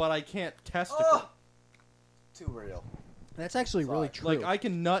 Oh, but I can't testicle. oh. Too real. that's actually really true. Like I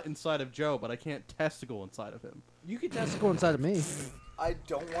can nut inside of Joe, but I can't testicle inside of him. you could testicle inside of me. I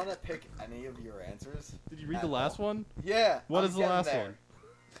don't want to pick any of your answers. Did you read at the last all. one? Yeah. What I'm is the getting last there. one?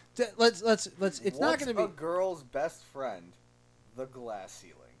 Let's. It's not What's going to a be. girl's best friend? The glass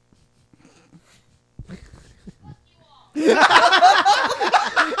ceiling.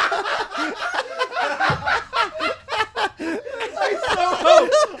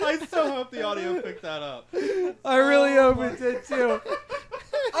 I so hope the audio picked that up. I really hope it did too.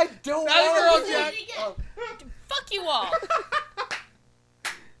 I don't Not a want girl, to. Jack. Fuck you all. Click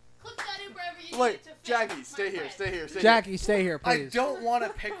that in wherever you Wait, need to fit Jackie, my stay here, friend. stay here, stay Jackie, stay here, here. I please. don't want to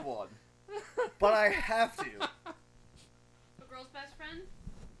pick one, but I have to. A girl's best friend?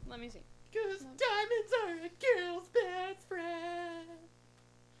 Let me see. Because diamonds are a girl's best friend.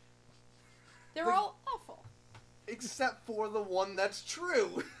 They're all awful. Except for the one that's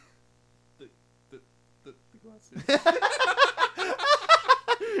true. The glasses.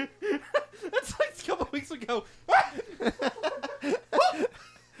 That's like a couple weeks ago.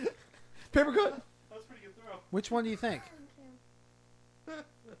 Paper cut. That was a pretty good throw. Which one do you think?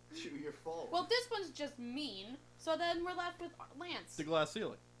 Shoot your fault. Well, this one's just mean, so then we're left with Lance. The glass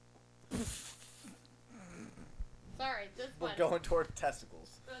ceiling. Sorry, this We're one. going toward testicles.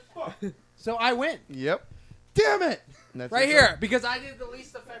 So I win. Yep. Damn it! And that's Right it. here, because I did the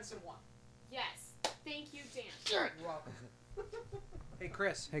least offensive one. Yes. Thank you, Dan. You're welcome. Hey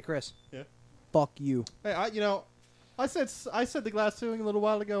Chris. Yeah? Fuck you. Hey, I said the glass ceiling a little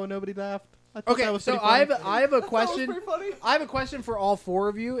while ago and nobody laughed. I thought Okay, that was so pretty funny. I have a That was question. pretty funny. I have a question for all four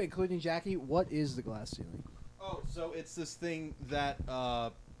of you, including Jackie. What is the glass ceiling? Oh, so it's this thing that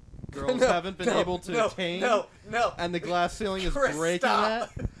girls haven't been able to attain. No. And the glass ceiling is Chris, breaking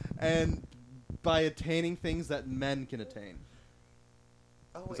stop. that. And by attaining things that men can attain.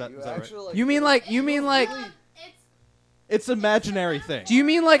 Oh, wait, that- you is that right? actually, like, You mean like? It's It's imaginary thing. Do you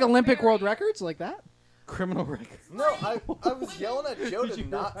mean like Olympic world records like that? Criminal record. No, I was yelling at Joe to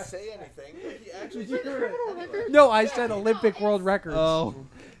not say anything. But he actually did it anyway. No, I said Olympic world records. Oh.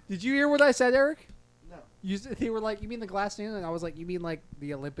 Did you hear what I said, Eric? No. They were like, you mean the glass ceiling? And I was like, you mean like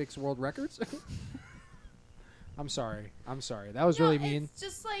the Olympics world records? I'm sorry. That was really mean. It's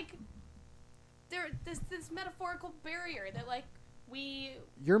just like this metaphorical barrier that like we.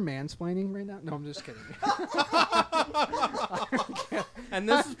 You're mansplaining right now? No, I'm just kidding. And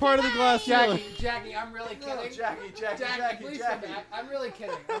this is part of the glass ceiling. Jackie, I'm really No, kidding. Jackie, Please come back. I'm really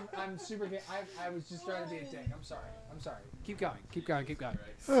kidding. I'm super kidding. I was just trying to be a dick. I'm sorry. Keep going.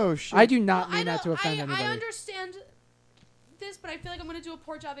 Oh shit. I do not I mean that to don't- offend I anybody. understand this, but I feel like I'm going to do a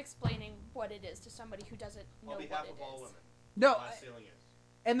poor job explaining what it is to somebody who doesn't know On what behalf it of all is. women. No, Glass ceiling is.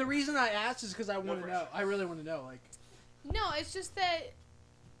 and the reason I asked is because I want to pressure. know. I really want to know. Like, No, it's just that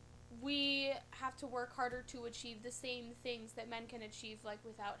we have to work harder to achieve the same things that men can achieve, like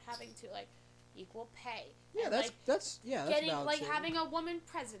without having to like equal pay. yeah, And, that's like, that's yeah, that's getting valid like statement. having a woman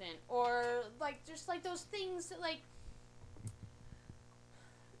president or like just like those things that like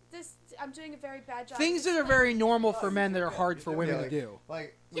this. I'm doing a very bad job. things that are explaining. very normal for men that are hard for women Yeah, to do.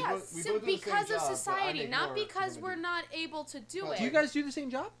 Like, Yes, because of society, not because we're not able to do it. Do you guys do the same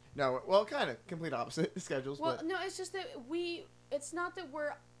job? No, well, kind of complete opposite schedules, Well, but no, it's just that it's not that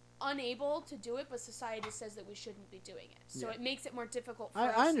we're unable to do it, but society says that we shouldn't be doing it. So Yeah. it makes it more difficult for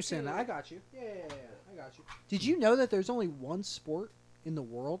us I understand to- that. I got you. Yeah, I got you. Did you know that there's only one sport in the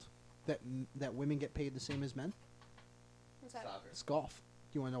world that women get paid the same as men? What's that? Soccer. It's golf.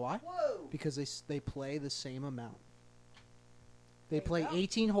 Do you want to know why? Whoa. Because they play the same amount. They play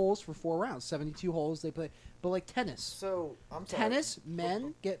 18 holes for 4 rounds, 72 holes. They play, but like tennis. So I'm sorry. Tennis,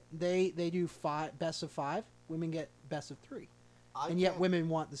 men get they do best of 5. Women get best of 3. And yet women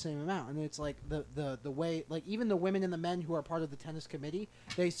want the same amount. And it's like the way, like even the women and the men who are part of the tennis committee,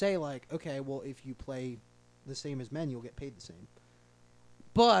 they say like, okay, well if you play the same as men, you'll get paid the same.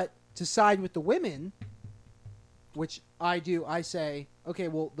 But to side with the women, which I do, I say, okay,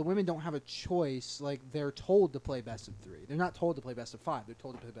 well the women don't have a choice. Like they're told to play best of 3. They're not told to play best of 5. They're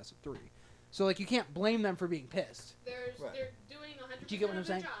told to play best of 3. So like you can't blame them for being pissed. They're doing 100% Do you get what I'm of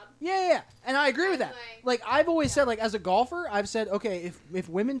their saying? job. Yeah, and I agree with that. Like- Like I've always said, like as a golfer, I've said, okay, if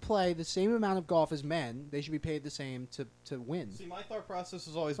women play the same amount of golf as men, they should be paid the same to win. See, my thought process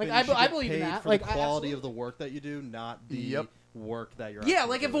has always Like, been I you should be- I get believe in paid that. for Like, the I quality of absolutely- the work that you do, not the Yep. work that you're Yeah, actually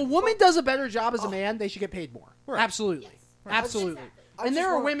like if a doing. woman does a better job as a man, they should get paid more. Right. Absolutely, Yes. absolutely. Exactly. And there just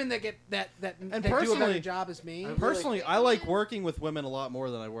are wanna- women that get that do a better personally- job as me. Personally, I like working with women a lot more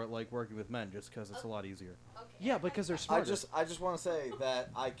than I like working with men, just because it's a lot easier. Okay. Yeah, because they're I smarter. just want to say that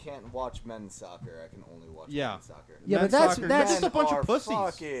I can't watch men's soccer. I can only watch Yeah. women's soccer. Yeah, but Men's that's- soccer, that's- they're just a bunch Men of are pussies.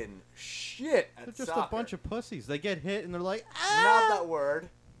 Fucking shit at They're just soccer. a bunch of pussies. They get hit and they're like, Not that word.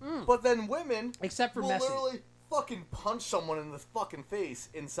 But then women Except for will Messi. literally fucking punch someone in the fucking face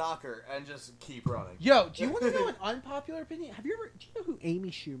in soccer and just keep running. Yo, do you want to know an unpopular opinion? Do you know who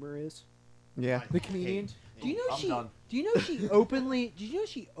Amy Schumer is? Yeah. The comedian. Do you know I'm she? done. Do you know she openly? Do you know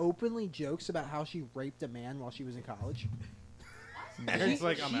she openly jokes about how she raped a man while she was in college? Eric's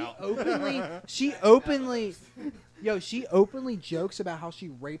like, I'm out. She openly, yo, she openly jokes about how she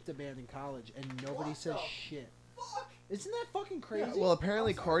raped a man in college, and nobody says shit. Isn't that fucking crazy? Well,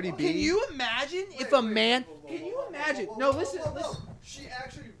 apparently Cardi B. Can you imagine if a man? Can you imagine? No, listen. She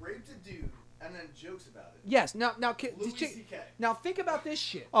actually raped a dude and then jokes about it. Yes. Now, Louis C.K. now think about this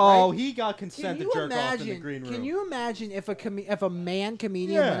shit. Oh, right? he got Can consent to you jerk off in the imagine? green room. Can you imagine if a man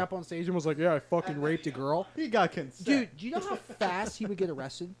comedian Yeah. went up on stage and was like, "Yeah, I fucking raped a girl." He got consent. Dude, do you know how fast he would get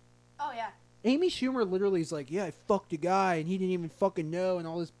arrested? Oh yeah. Amy Schumer literally is like, "Yeah, I fucked a guy and he didn't even fucking know," and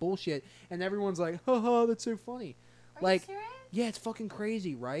all this bullshit, and everyone's like, "Haha, that's so funny." Are Like, you serious? yeah, it's fucking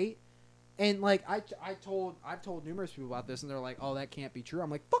crazy, right? And like I've told numerous people about this, and they're like, "Oh, that can't be true."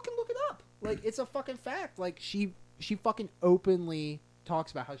 I'm like, "Fucking look it up." Like, it's a fucking fact. Like, she fucking openly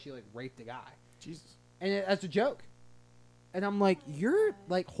talks about how she like raped a guy, Jesus. and as a joke. And I'm like, "You're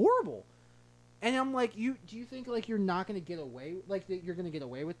like horrible." And I'm like, do you think like you're not gonna get away like that you're gonna get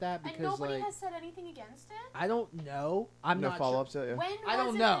away with that because And nobody like has said anything against it. I don't know. I'm no not follow sure. ups yet. Yeah. When was I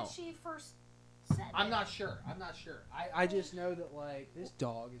don't it know. that she first said I'm it? not sure. I just know that like this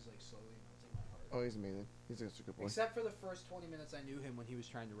dog is like slowly melting my heart. Oh, he's amazing. He's such a good boy. Except for the first 20 minutes I knew him when he was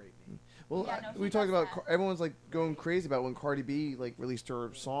trying to rape me. Well, Yeah, no, he we talked does about that. everyone's like going crazy about when Cardi B like released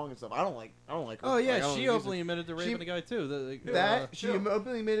her song and stuff. I don't like her. Oh Like, yeah, I don't she use openly admitted to raping a guy too. that she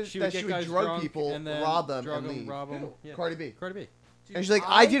openly admitted she that would she get would guys drug drunk people, and then rob them, drug and them, leave. rob them. Yeah. Cardi B. Cardi B. And she's like,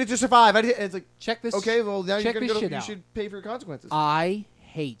 I did it to survive. I did. And it's like, Check this. okay, well now you're check gonna this go. shit You out. should pay for your consequences. I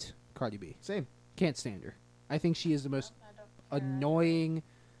hate Cardi B. Same. Can't stand her. I think she is the most I don't care. annoying,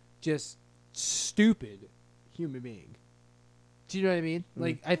 just stupid human being. Do you know what I mean?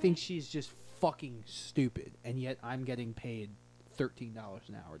 Like, I think she's just fucking stupid, and yet I'm getting paid $13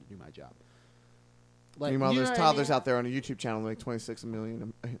 an hour to do my job. Like, Meanwhile, you know there's what I mean? toddlers out there on a YouTube channel that make 26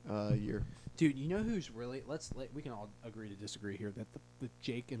 million a year. Dude, you know who's really? We can all agree to disagree here that the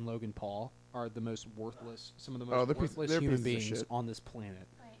Jake and Logan Paul are the most worthless, some of the most they're worthless they're human pieces of beings shit. on this planet.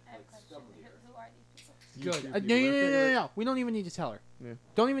 Wait, I have a question. Who are these people? Good. YouTube No, people, they're figuring- no. We don't even need to tell her. Yeah.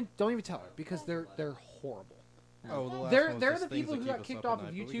 Don't even tell her because they're horrible. Oh, the last They're one was they're just the things people that who keep got us kicked up off at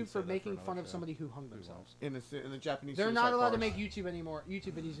of night, but we can YouTube say for that making another fun of show. somebody who hung themselves. In the Japanese. They're not suicide allowed to forest. make YouTube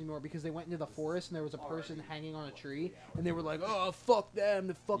videos anymore because they went into the forest and there was a person hanging on a tree and they were like, "Oh, fuck them,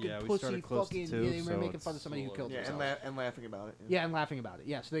 the fucking Yeah, we pussy, started close to fucking." two, Yeah, they were so making it's fun of somebody who a killed little- Yeah, themselves. and laughing about it. Yeah, and laughing about it.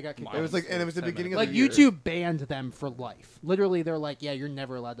 Yeah, so they got kicked Mine off. It was like, and it was the 10 beginning Like of the year. YouTube banned them for life. Literally, they're like, "Yeah, you're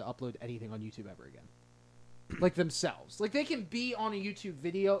never allowed to upload anything on YouTube ever again." Like themselves. Like they can be on a YouTube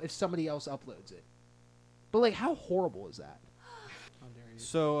video if somebody else uploads it. But like, how horrible is that? How dare you.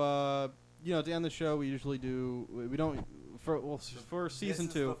 So, you know, at the end of the show, we usually do. We don't for season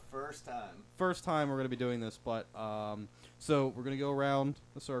This is 2. the first time. First time we're going to be doing this, but so we're going to go around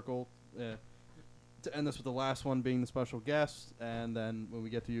the circle to end this with the last one being the special guest, and then when we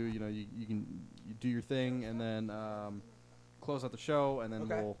get to you, you know, you do your thing, and then close out the show, and then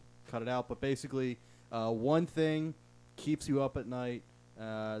Okay. we'll cut it out. But basically, one thing keeps you up at night,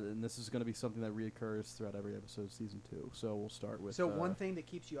 and this is going to be something that reoccurs throughout every episode of season 2. So we'll start with. So one thing that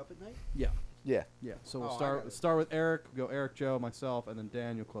keeps you up at night? Yeah. Yeah. Yeah. So Oh, we'll I got it. start with Eric. We'll go Eric, Joe, myself, and then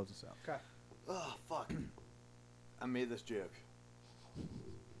Dan. You'll close us out. Okay. Oh fuck! I made this joke.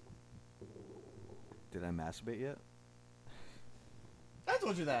 Did I masturbate yet? I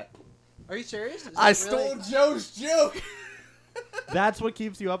told you that. Are you serious? Is I that really- stole Joe's joke. That's what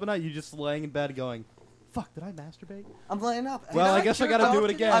keeps you up at night. You just laying in bed going, "Fuck, did I masturbate?" I'm laying up. Well, and I guess I jerk gotta do off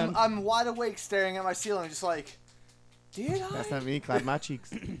it today. again. I'm wide awake, staring at my ceiling, just like, did I? That's not me. Clap my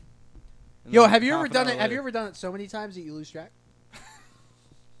cheeks. And Yo, then have you half ever an done hour it? Have you later, ever done it so many times that you lose track?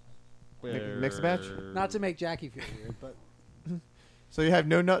 Mix a match? Not to make Jackie feel weird, but So you have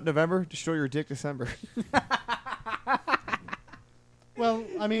no nut November, destroy your dick December. Well,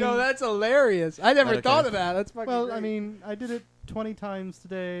 I mean, no, that's hilarious. I never Okay. thought of that. That's fucking. well, great. I mean, I did it 20 times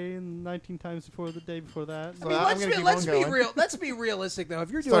today and 19 times before the day before that. So I mean, I'm gonna keep let's on be going. real. Let's be realistic though.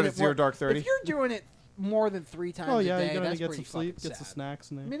 If you're doing Start it at 0 more, dark 30. if you're doing it more than 3 times Oh yeah, a day, you're gonna that's get pretty some sleep, fucking get some sad. snacks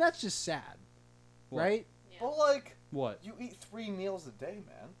in there. I mean, that's just sad, What? right? Yeah. But like, What? You eat 3 meals a day,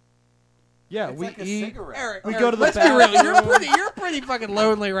 man. Yeah, It's we like a eat. cigarette. Eric, We Eric, go to the let's be real. bathroom. You're pretty fucking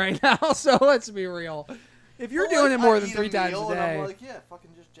lonely right now. So let's be real. If you're Well, doing like, it more I than eat 3 times meal a and I'm day, like, yeah,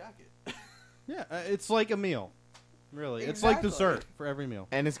 fucking just jack it. Yeah, it's like a meal. Really, it's like Exactly. dessert for every meal.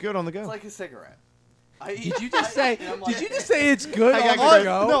 And it's good on the go. It's like a cigarette. I eat, did you just say? and I'm Did like, you just say it's good I on got the Chris.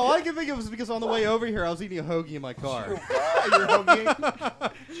 go? No, all I can think of is because on the way over here, I was eating a hoagie in my car. You're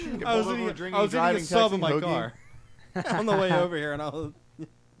hoagie. I was eating, a sub in my car on the way over here, and I was.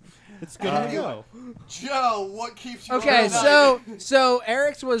 It's good to go. Joe, what keeps you Okay, up at night? so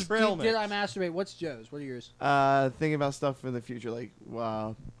Eric's was Trail did I mix. masturbate? What's Joe's? What are yours? Thinking about stuff for the future, like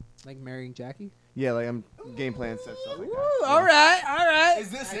Like marrying Jackie? yeah, like I'm game plan stuff like Ooh, that. all right.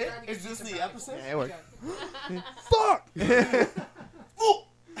 Is this it? Is this the episode? Yeah, it works. Fuck.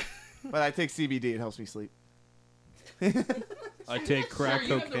 But I take CBD; it helps me sleep. I take crack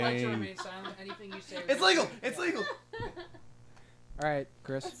cocaine. It's legal. It's legal. All right,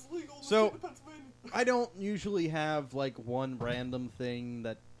 Chris. It's legal. in the So- state of Pennsylvania. I don't usually have like one random thing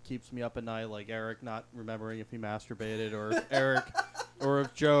that keeps me up at night, like Eric not remembering if he masturbated, or if Eric, or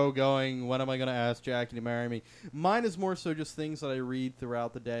if Joe going, when am I going to ask Jackie to marry me? Mine is more so just things that I read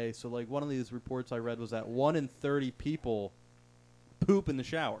throughout the day. So like one of these reports I read was that 1 in 30 people poop in the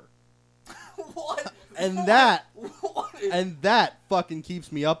shower, What? and that What is and that fucking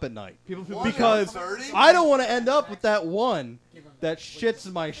keeps me up at night. People One in because 30? I don't want to end up with that one that shits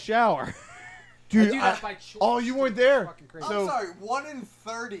in my shower. Dude, by choice. oh, you weren't there. Fucking crazy. I'm So- sorry. 1 in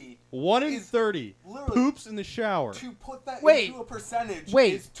 30. 1 in Is 30 literally- poops in the shower. To put that Wait. into a percentage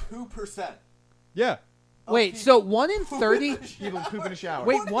Wait. is 2%. Yeah. of Wait, people so 1 in poop 30? in the shower. People poop in the shower.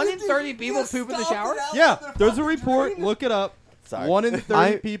 Wait, What do 1 you in do? 30 people You poop in the stomp shower? it out Yeah, with their there's a fucking report. drain? Look it up. Sorry. 1 in 30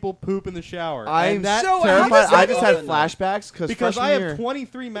 I- people poop in the shower. I'm and that so- how terrified. does that I just had happen? flashbacks because I freshman have year,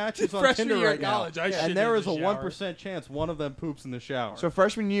 23 matches on Freshman Tinder year right of now, college, I shit and there in is the a shower. 1% chance one of them poops in the shower. So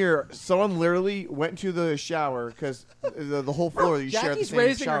freshman year, someone literally went into the shower because the whole floor you share the Jackie's same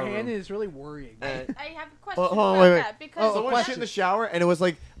raising her shower hand room. and it's really worrying. I have a question hold on, about wait, wait. that because Someone question. shit in the shower, and it was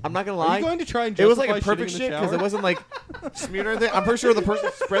like, I'm not gonna are lie, you going to try and it was justify like a perfect shitting in shit the because shower? it wasn't like smeared or anything. I'm pretty sure the person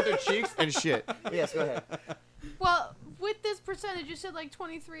spread their cheeks and shit. Yes, go ahead. well, with this percentage, you said like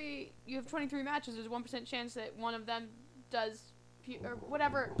 23. You have 23 matches. There's 1% chance that one of them does or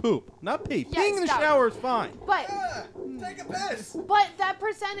whatever. Poop, not pee. Yeah, Peeing in the stop. shower is fine. But Take a piss. that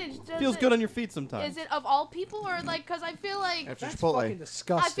percentage does Feels good on your feet sometimes. Is it of all people or like? Because I feel like After That's Chipotle. fucking I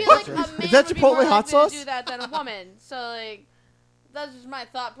disgusting. feel like a man Is that would be more Chipotle hot likely sauce? to do that than a woman. So like, that's just my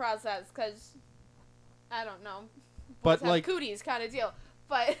thought process. Because I don't know. But, Boys have like- cooties kind of deal.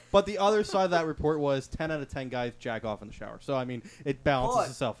 But But the other side of that report was 10 out of 10 guys jack off in the shower. So I mean, it balances But-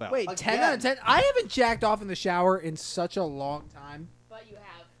 itself out. Wait, 10 out of 10? I haven't jacked off in the shower in such a long time. but you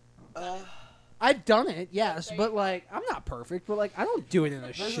have. I've done it, yes, There but you go. like, I'm not perfect, but like, I don't do it in the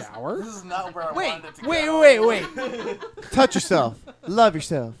This shower. is not where I Wait, wanted it to wait, go. wait. Touch yourself. Love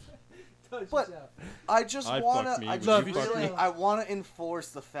yourself. But I just I wanna, fucked me, I would just you fuck really, me? I wanna enforce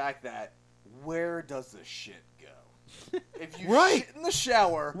the fact that where does the shit go? If you Right. shit in the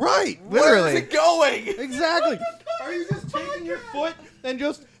shower, Right, where's literally. it going? Exactly. Are you just taking your foot and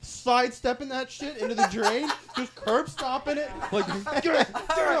just sidestepping that shit into the drain? Just curb stomping it? Like, get it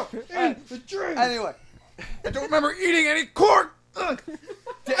down in the drain. Anyway, I don't remember eating any corn. I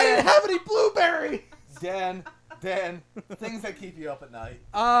didn't have any blueberry. Dan, things that keep you up at night.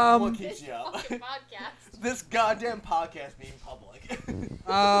 What keeps This you up? fucking podcast. This goddamn podcast being public.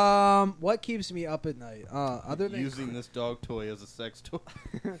 What keeps me up at night? Other than Using this dog toy as a sex toy.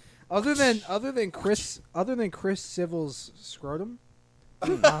 other than Chris Civil's scrotum.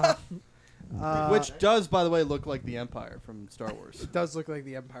 Which does, by the way, look like the Empire from Star Wars. It does look like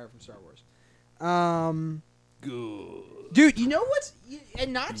the Empire from Star Wars. Good. Dude, you know what's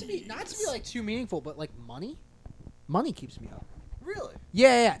and not to be like too meaningful, but like money keeps me up. Really?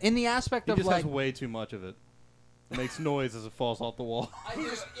 Yeah. In the aspect He of just like, has way too much of it. It makes noise as it falls off the wall.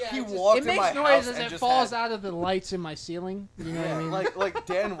 He walked it in makes my noise house as and it just falls had- out of the lights in my ceiling. You know what I mean? Like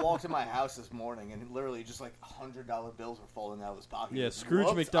Dan walked in my house this morning and literally just like $100 bills were falling out of his pocket. Yeah, Like, Scrooge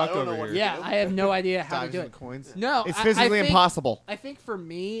whoops, McDuck I don't know over what here. to yeah, do. I have no idea how to Dimes do and it. coins. No, It's I physically think- impossible. I think for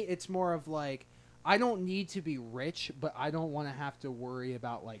me, it's more of like I don't need to be rich, but I don't want to have to worry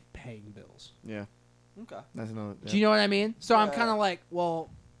about like paying bills. Yeah, Okay. that's another. Do you know what I mean? So I'm Yeah. kind of like,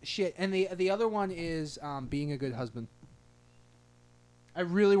 well, shit. And the other one is being a good husband. I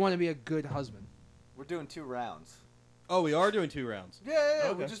really want to be a good husband. We're doing 2 rounds. Oh, we are doing 2 rounds.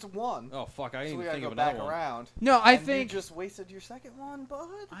 Yeah, we just won. Oh, fuck. I so ain't we even gotta think go of back another one. around. No, I And think you just wasted your second one, bud.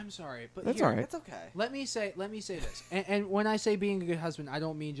 I'm sorry, but That's here, all right. It's okay. Let me say this. And when I say being a good husband, I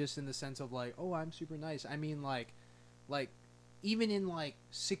don't mean just in the sense of like, oh, I'm super nice. I mean like, Like, even in like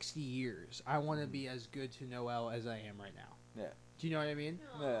 60 years, I want to be as good to Noelle as I am right now. Yeah. Do you know what I mean?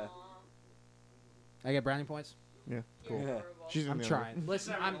 Yeah. I get brownie points. Yeah. Cool. Yeah. She's I'm gonna be trying.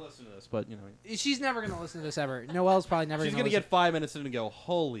 Listen, I'm gonna listen to this, but you know, she's never gonna listen to this ever. Noelle's probably never. she's gonna gonna listen. get 5 minutes in and go,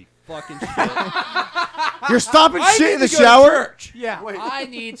 "Holy fucking shit!" You're stopping I shit need in the to go to shower. church. Yeah, Wait. I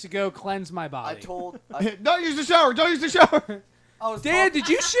need to go cleanse my I body. told. Don't use the shower. Don't use the shower. I was Dan, talk- did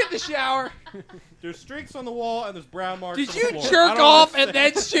you shit in the shower? There's streaks on the wall and there's brown marks. Did on the you floor. I jerk don't off understand.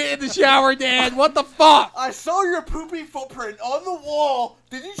 and then shit in the shower, Dan? What the fuck? I saw your poopy footprint on the wall.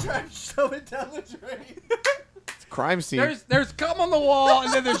 Did you try to shove it down the drain? Crime scene. There's cum on the wall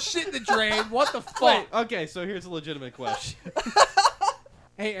and then there's shit in the drain. What the fuck? Wait, okay, so here's a legitimate question.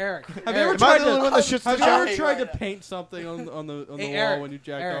 Hey, Eric. Have you Eric, ever Am I tried the only one that shits in have the you shower? ever tried to Right. paint something on the Hey, wall Eric, when you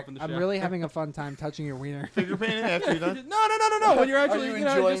jacked Eric, off in the I'm shower? really having a fun time touching your wiener. Finger painting after you're done. No. When you're Are actually, you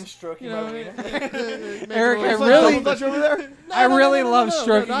know, enjoying just, stroking you know, my wiener? Eric, I It's like really- double touch over there. I really love No,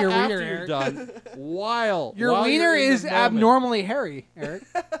 stroking not your after wiener, you're Eric. done. While Your wiener you're in the is moment. abnormally hairy, Eric.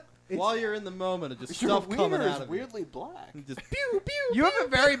 While you're in the moment, it's just Your stuff coming wiener is out of weirdly black. you. Just pew pew. You have a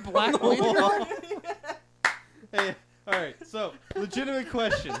very black wiener. Hey, all right. So, legitimate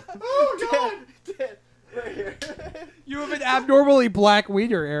question. Oh God! Dan, right here. You have an abnormally black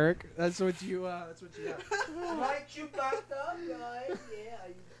wiener, Eric. That's what you. That's what you got. Right, you got that guy.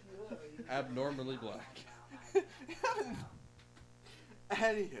 Yeah, Abnormally black.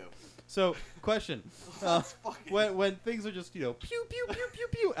 Anywho, So, question. That's fucking- When things are just, you know, pew pew pew pew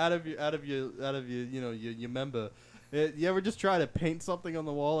pew out of your you know, your member. You ever just try to paint something on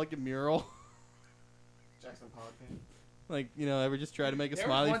the wall like a mural? Jackson Pollock painting. Like, you know, ever just try to make a There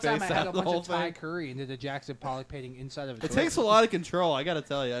smiley was one time face I had out a of the bunch whole of Thai thing? curry and did a Jackson Pollock painting inside of a It toilet. takes a lot of control, I gotta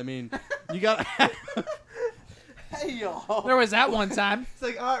tell you. I mean, you gotta hey y'all. There was that one time. It's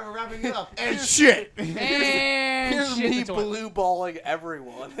like, all right, we're wrapping it up. And shit. And Here's shit in me the toilet. blue balling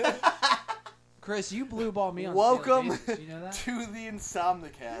everyone. Chris, you blue ball me on Welcome a daily basis. You know that? to the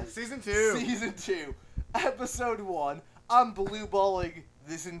Insomnicast. Season 2. Season 2. Episode 1. I'm blue balling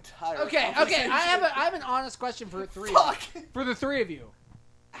this entire Okay. conversation. I have an honest question for three. Fuck. For the three of you,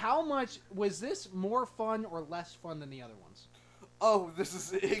 how much was this more fun or less fun than the other ones? Oh, this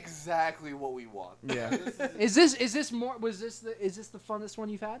is exactly what we want. Yeah. Is this more? Is this the funnest one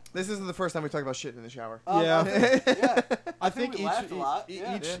you've had? This isn't the first time we talk about shit in the shower. Yeah. Yeah. I think we each laughed a lot. e-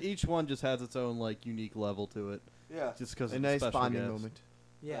 Yeah. each one just has its own like unique level to it, Yeah. just because A of nice the special bonding guest. moment.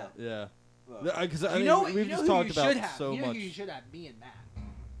 Yeah. Yeah, Look. because I You mean, know, we've you know just who talked you about should have. so you know much. who you should have? Me and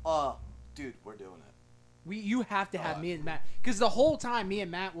Matt. Dude, we're doing it. You have to have me and Matt because the whole time me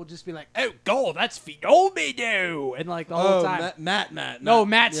and Matt will just be like, "Oh, God, that's Phenomenal," and like the whole time. Matt. No,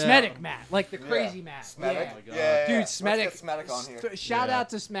 Matt yeah. Smedic Matt, like the crazy Matt. Smetic? Yeah. Oh my God. Yeah, Dude, Let's Smedic. get Smetic on here. Shout Yeah. out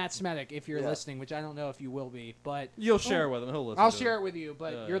to Matt Smedic if you're Yeah. listening, which I don't know if you will be, but You'll share with him. He'll listen. I'll to share it with you.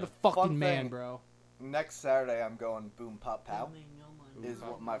 But Yeah, you're yeah. the fucking Fun man, thing. bro. Next Saturday, I'm going boom pop pow. Is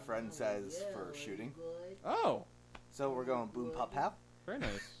what my friend says for shooting. Oh, So we're going boom pop pow, very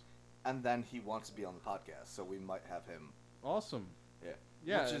nice. and then he wants to be on the podcast, so we might have him. Awesome. Yeah.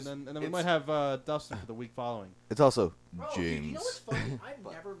 Yeah, Which and is- then we it's- might have Dustin for the week following. It's also Dude, you know what's funny? I've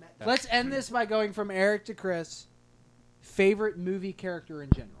never met. Let's end this by going from Eric to Chris. Favorite movie character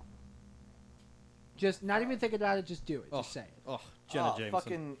in general. Just not even think about it. Just do it. Just say it. Oh, Jenna Jameson.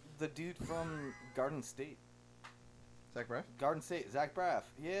 fucking the dude from Garden State. Zach Braff? Garden State, Zach Braff.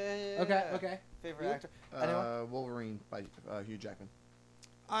 Yeah. Okay. Okay. Favorite Cool. actor. Anyone? Wolverine by Hugh Jackman.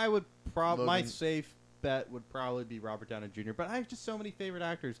 I would probably my Logan. safe bet would probably be Robert Downey Jr. But I have just so many favorite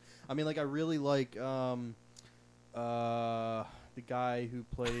actors. I mean, like I really like the guy who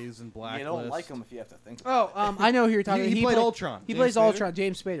plays in Blacklist. You don't like him if you have to think about Oh, I know who you're talking. He played Ultron. He James plays Spader? Ultron.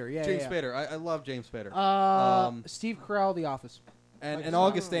 James Spader. Yeah. James yeah, Spader. I love James Spader. Yeah. Steve Carell, The Office. and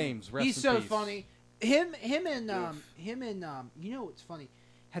August Ames. Rest He's in so peace. funny. Him and you know what's funny?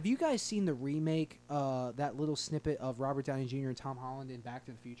 Have you guys seen the remake? That little snippet of Robert Downey Jr. and Tom Holland in Back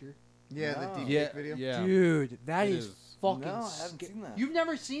to the Future. Yeah, No. the deep Yeah, fake video. yeah. Dude, that It is is. fucking. No, I haven't seen that. You've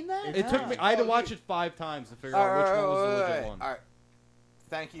never seen that? It took me. I had to watch it 5 times to figure out which one was the legit one. All right.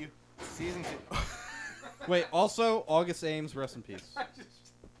 Thank you. Season 2. Wait. Also, August Ames. Rest in peace.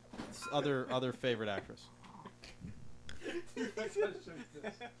 Other favorite actress.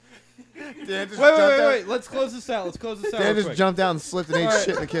 Dan just Wait. Let's close this out. Dan real just quick. jumped down and slipped and ate Alright.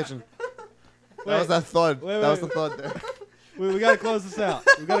 shit in the kitchen. Wait. That was that thud. Wait, that was wait. the thud there. We gotta close this out.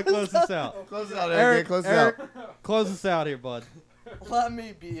 Close it out, Eric. Eric, Close it Eric, out. close this out here, bud. Let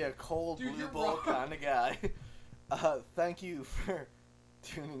me be a cold Dude, blue you're ball wrong. kind of guy. Thank you for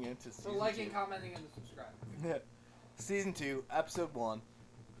tuning into season 2. commenting, and subscribing. Season 2, episode 1.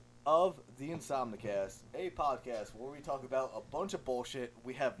 of the Insomnicast, a podcast where we talk about a bunch of bullshit.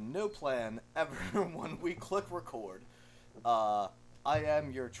 We have no plan ever when we click record. I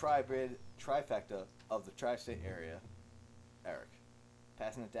am your trifecta of the tri-state area, Eric.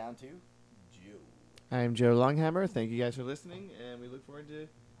 Passing it down to Joe. I'm Joe Longhammer. Thank you guys for listening, and we look forward to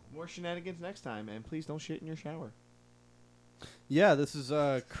more shenanigans next time. And please don't shit in your shower. Yeah, this is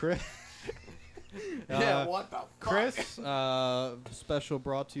Chris. What the fuck? Chris, special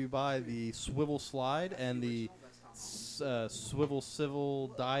brought to you by the Swivel Slide and the Swivel Civil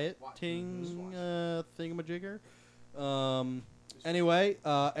Dieting thingamajigger. Anyway,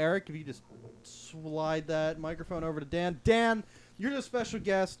 Eric, if you just slide that microphone over to Dan. Dan, you're the special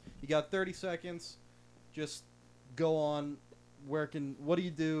guest. You got 30 seconds. Just go on. What do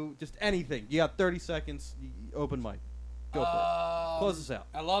you do? Just anything. You got 30 seconds. Open mic. Go for it. Close us out.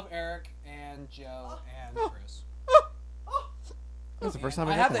 I love Eric and Joe and Chris. That's the first And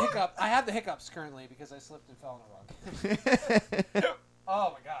time I I have got the that. hiccup. I have the hiccups currently because I slipped and fell on a rug.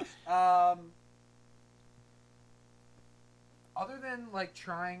 Oh my gosh. Other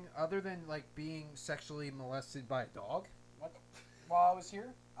than being sexually molested by a dog, while I was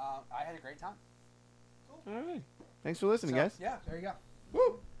here, I had a great time. All right. Thanks for listening, So, guys. Yeah, there you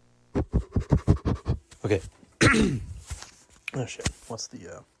go. Okay. Oh shit. What's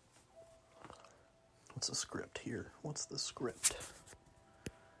the script here? What's the script?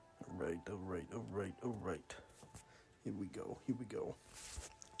 All right. Here we go.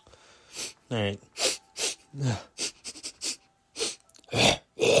 All right.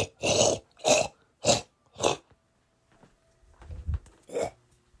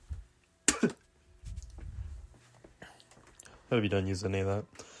 Have you done using any of that?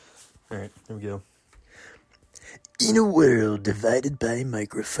 All right, here we go. In a world divided by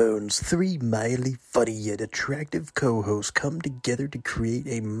microphones, three mildly funny yet attractive co-hosts come together to create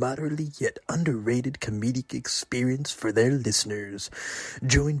a moderately yet underrated comedic experience for their listeners.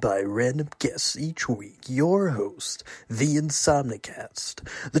 Joined by random guests each week, your host, the Insomnicast,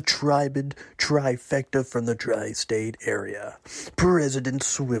 the tribid trifecta from the tri-state area, President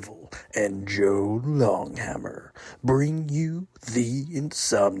Swivel and Joe Longhammer, bring you the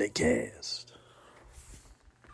Insomnicast.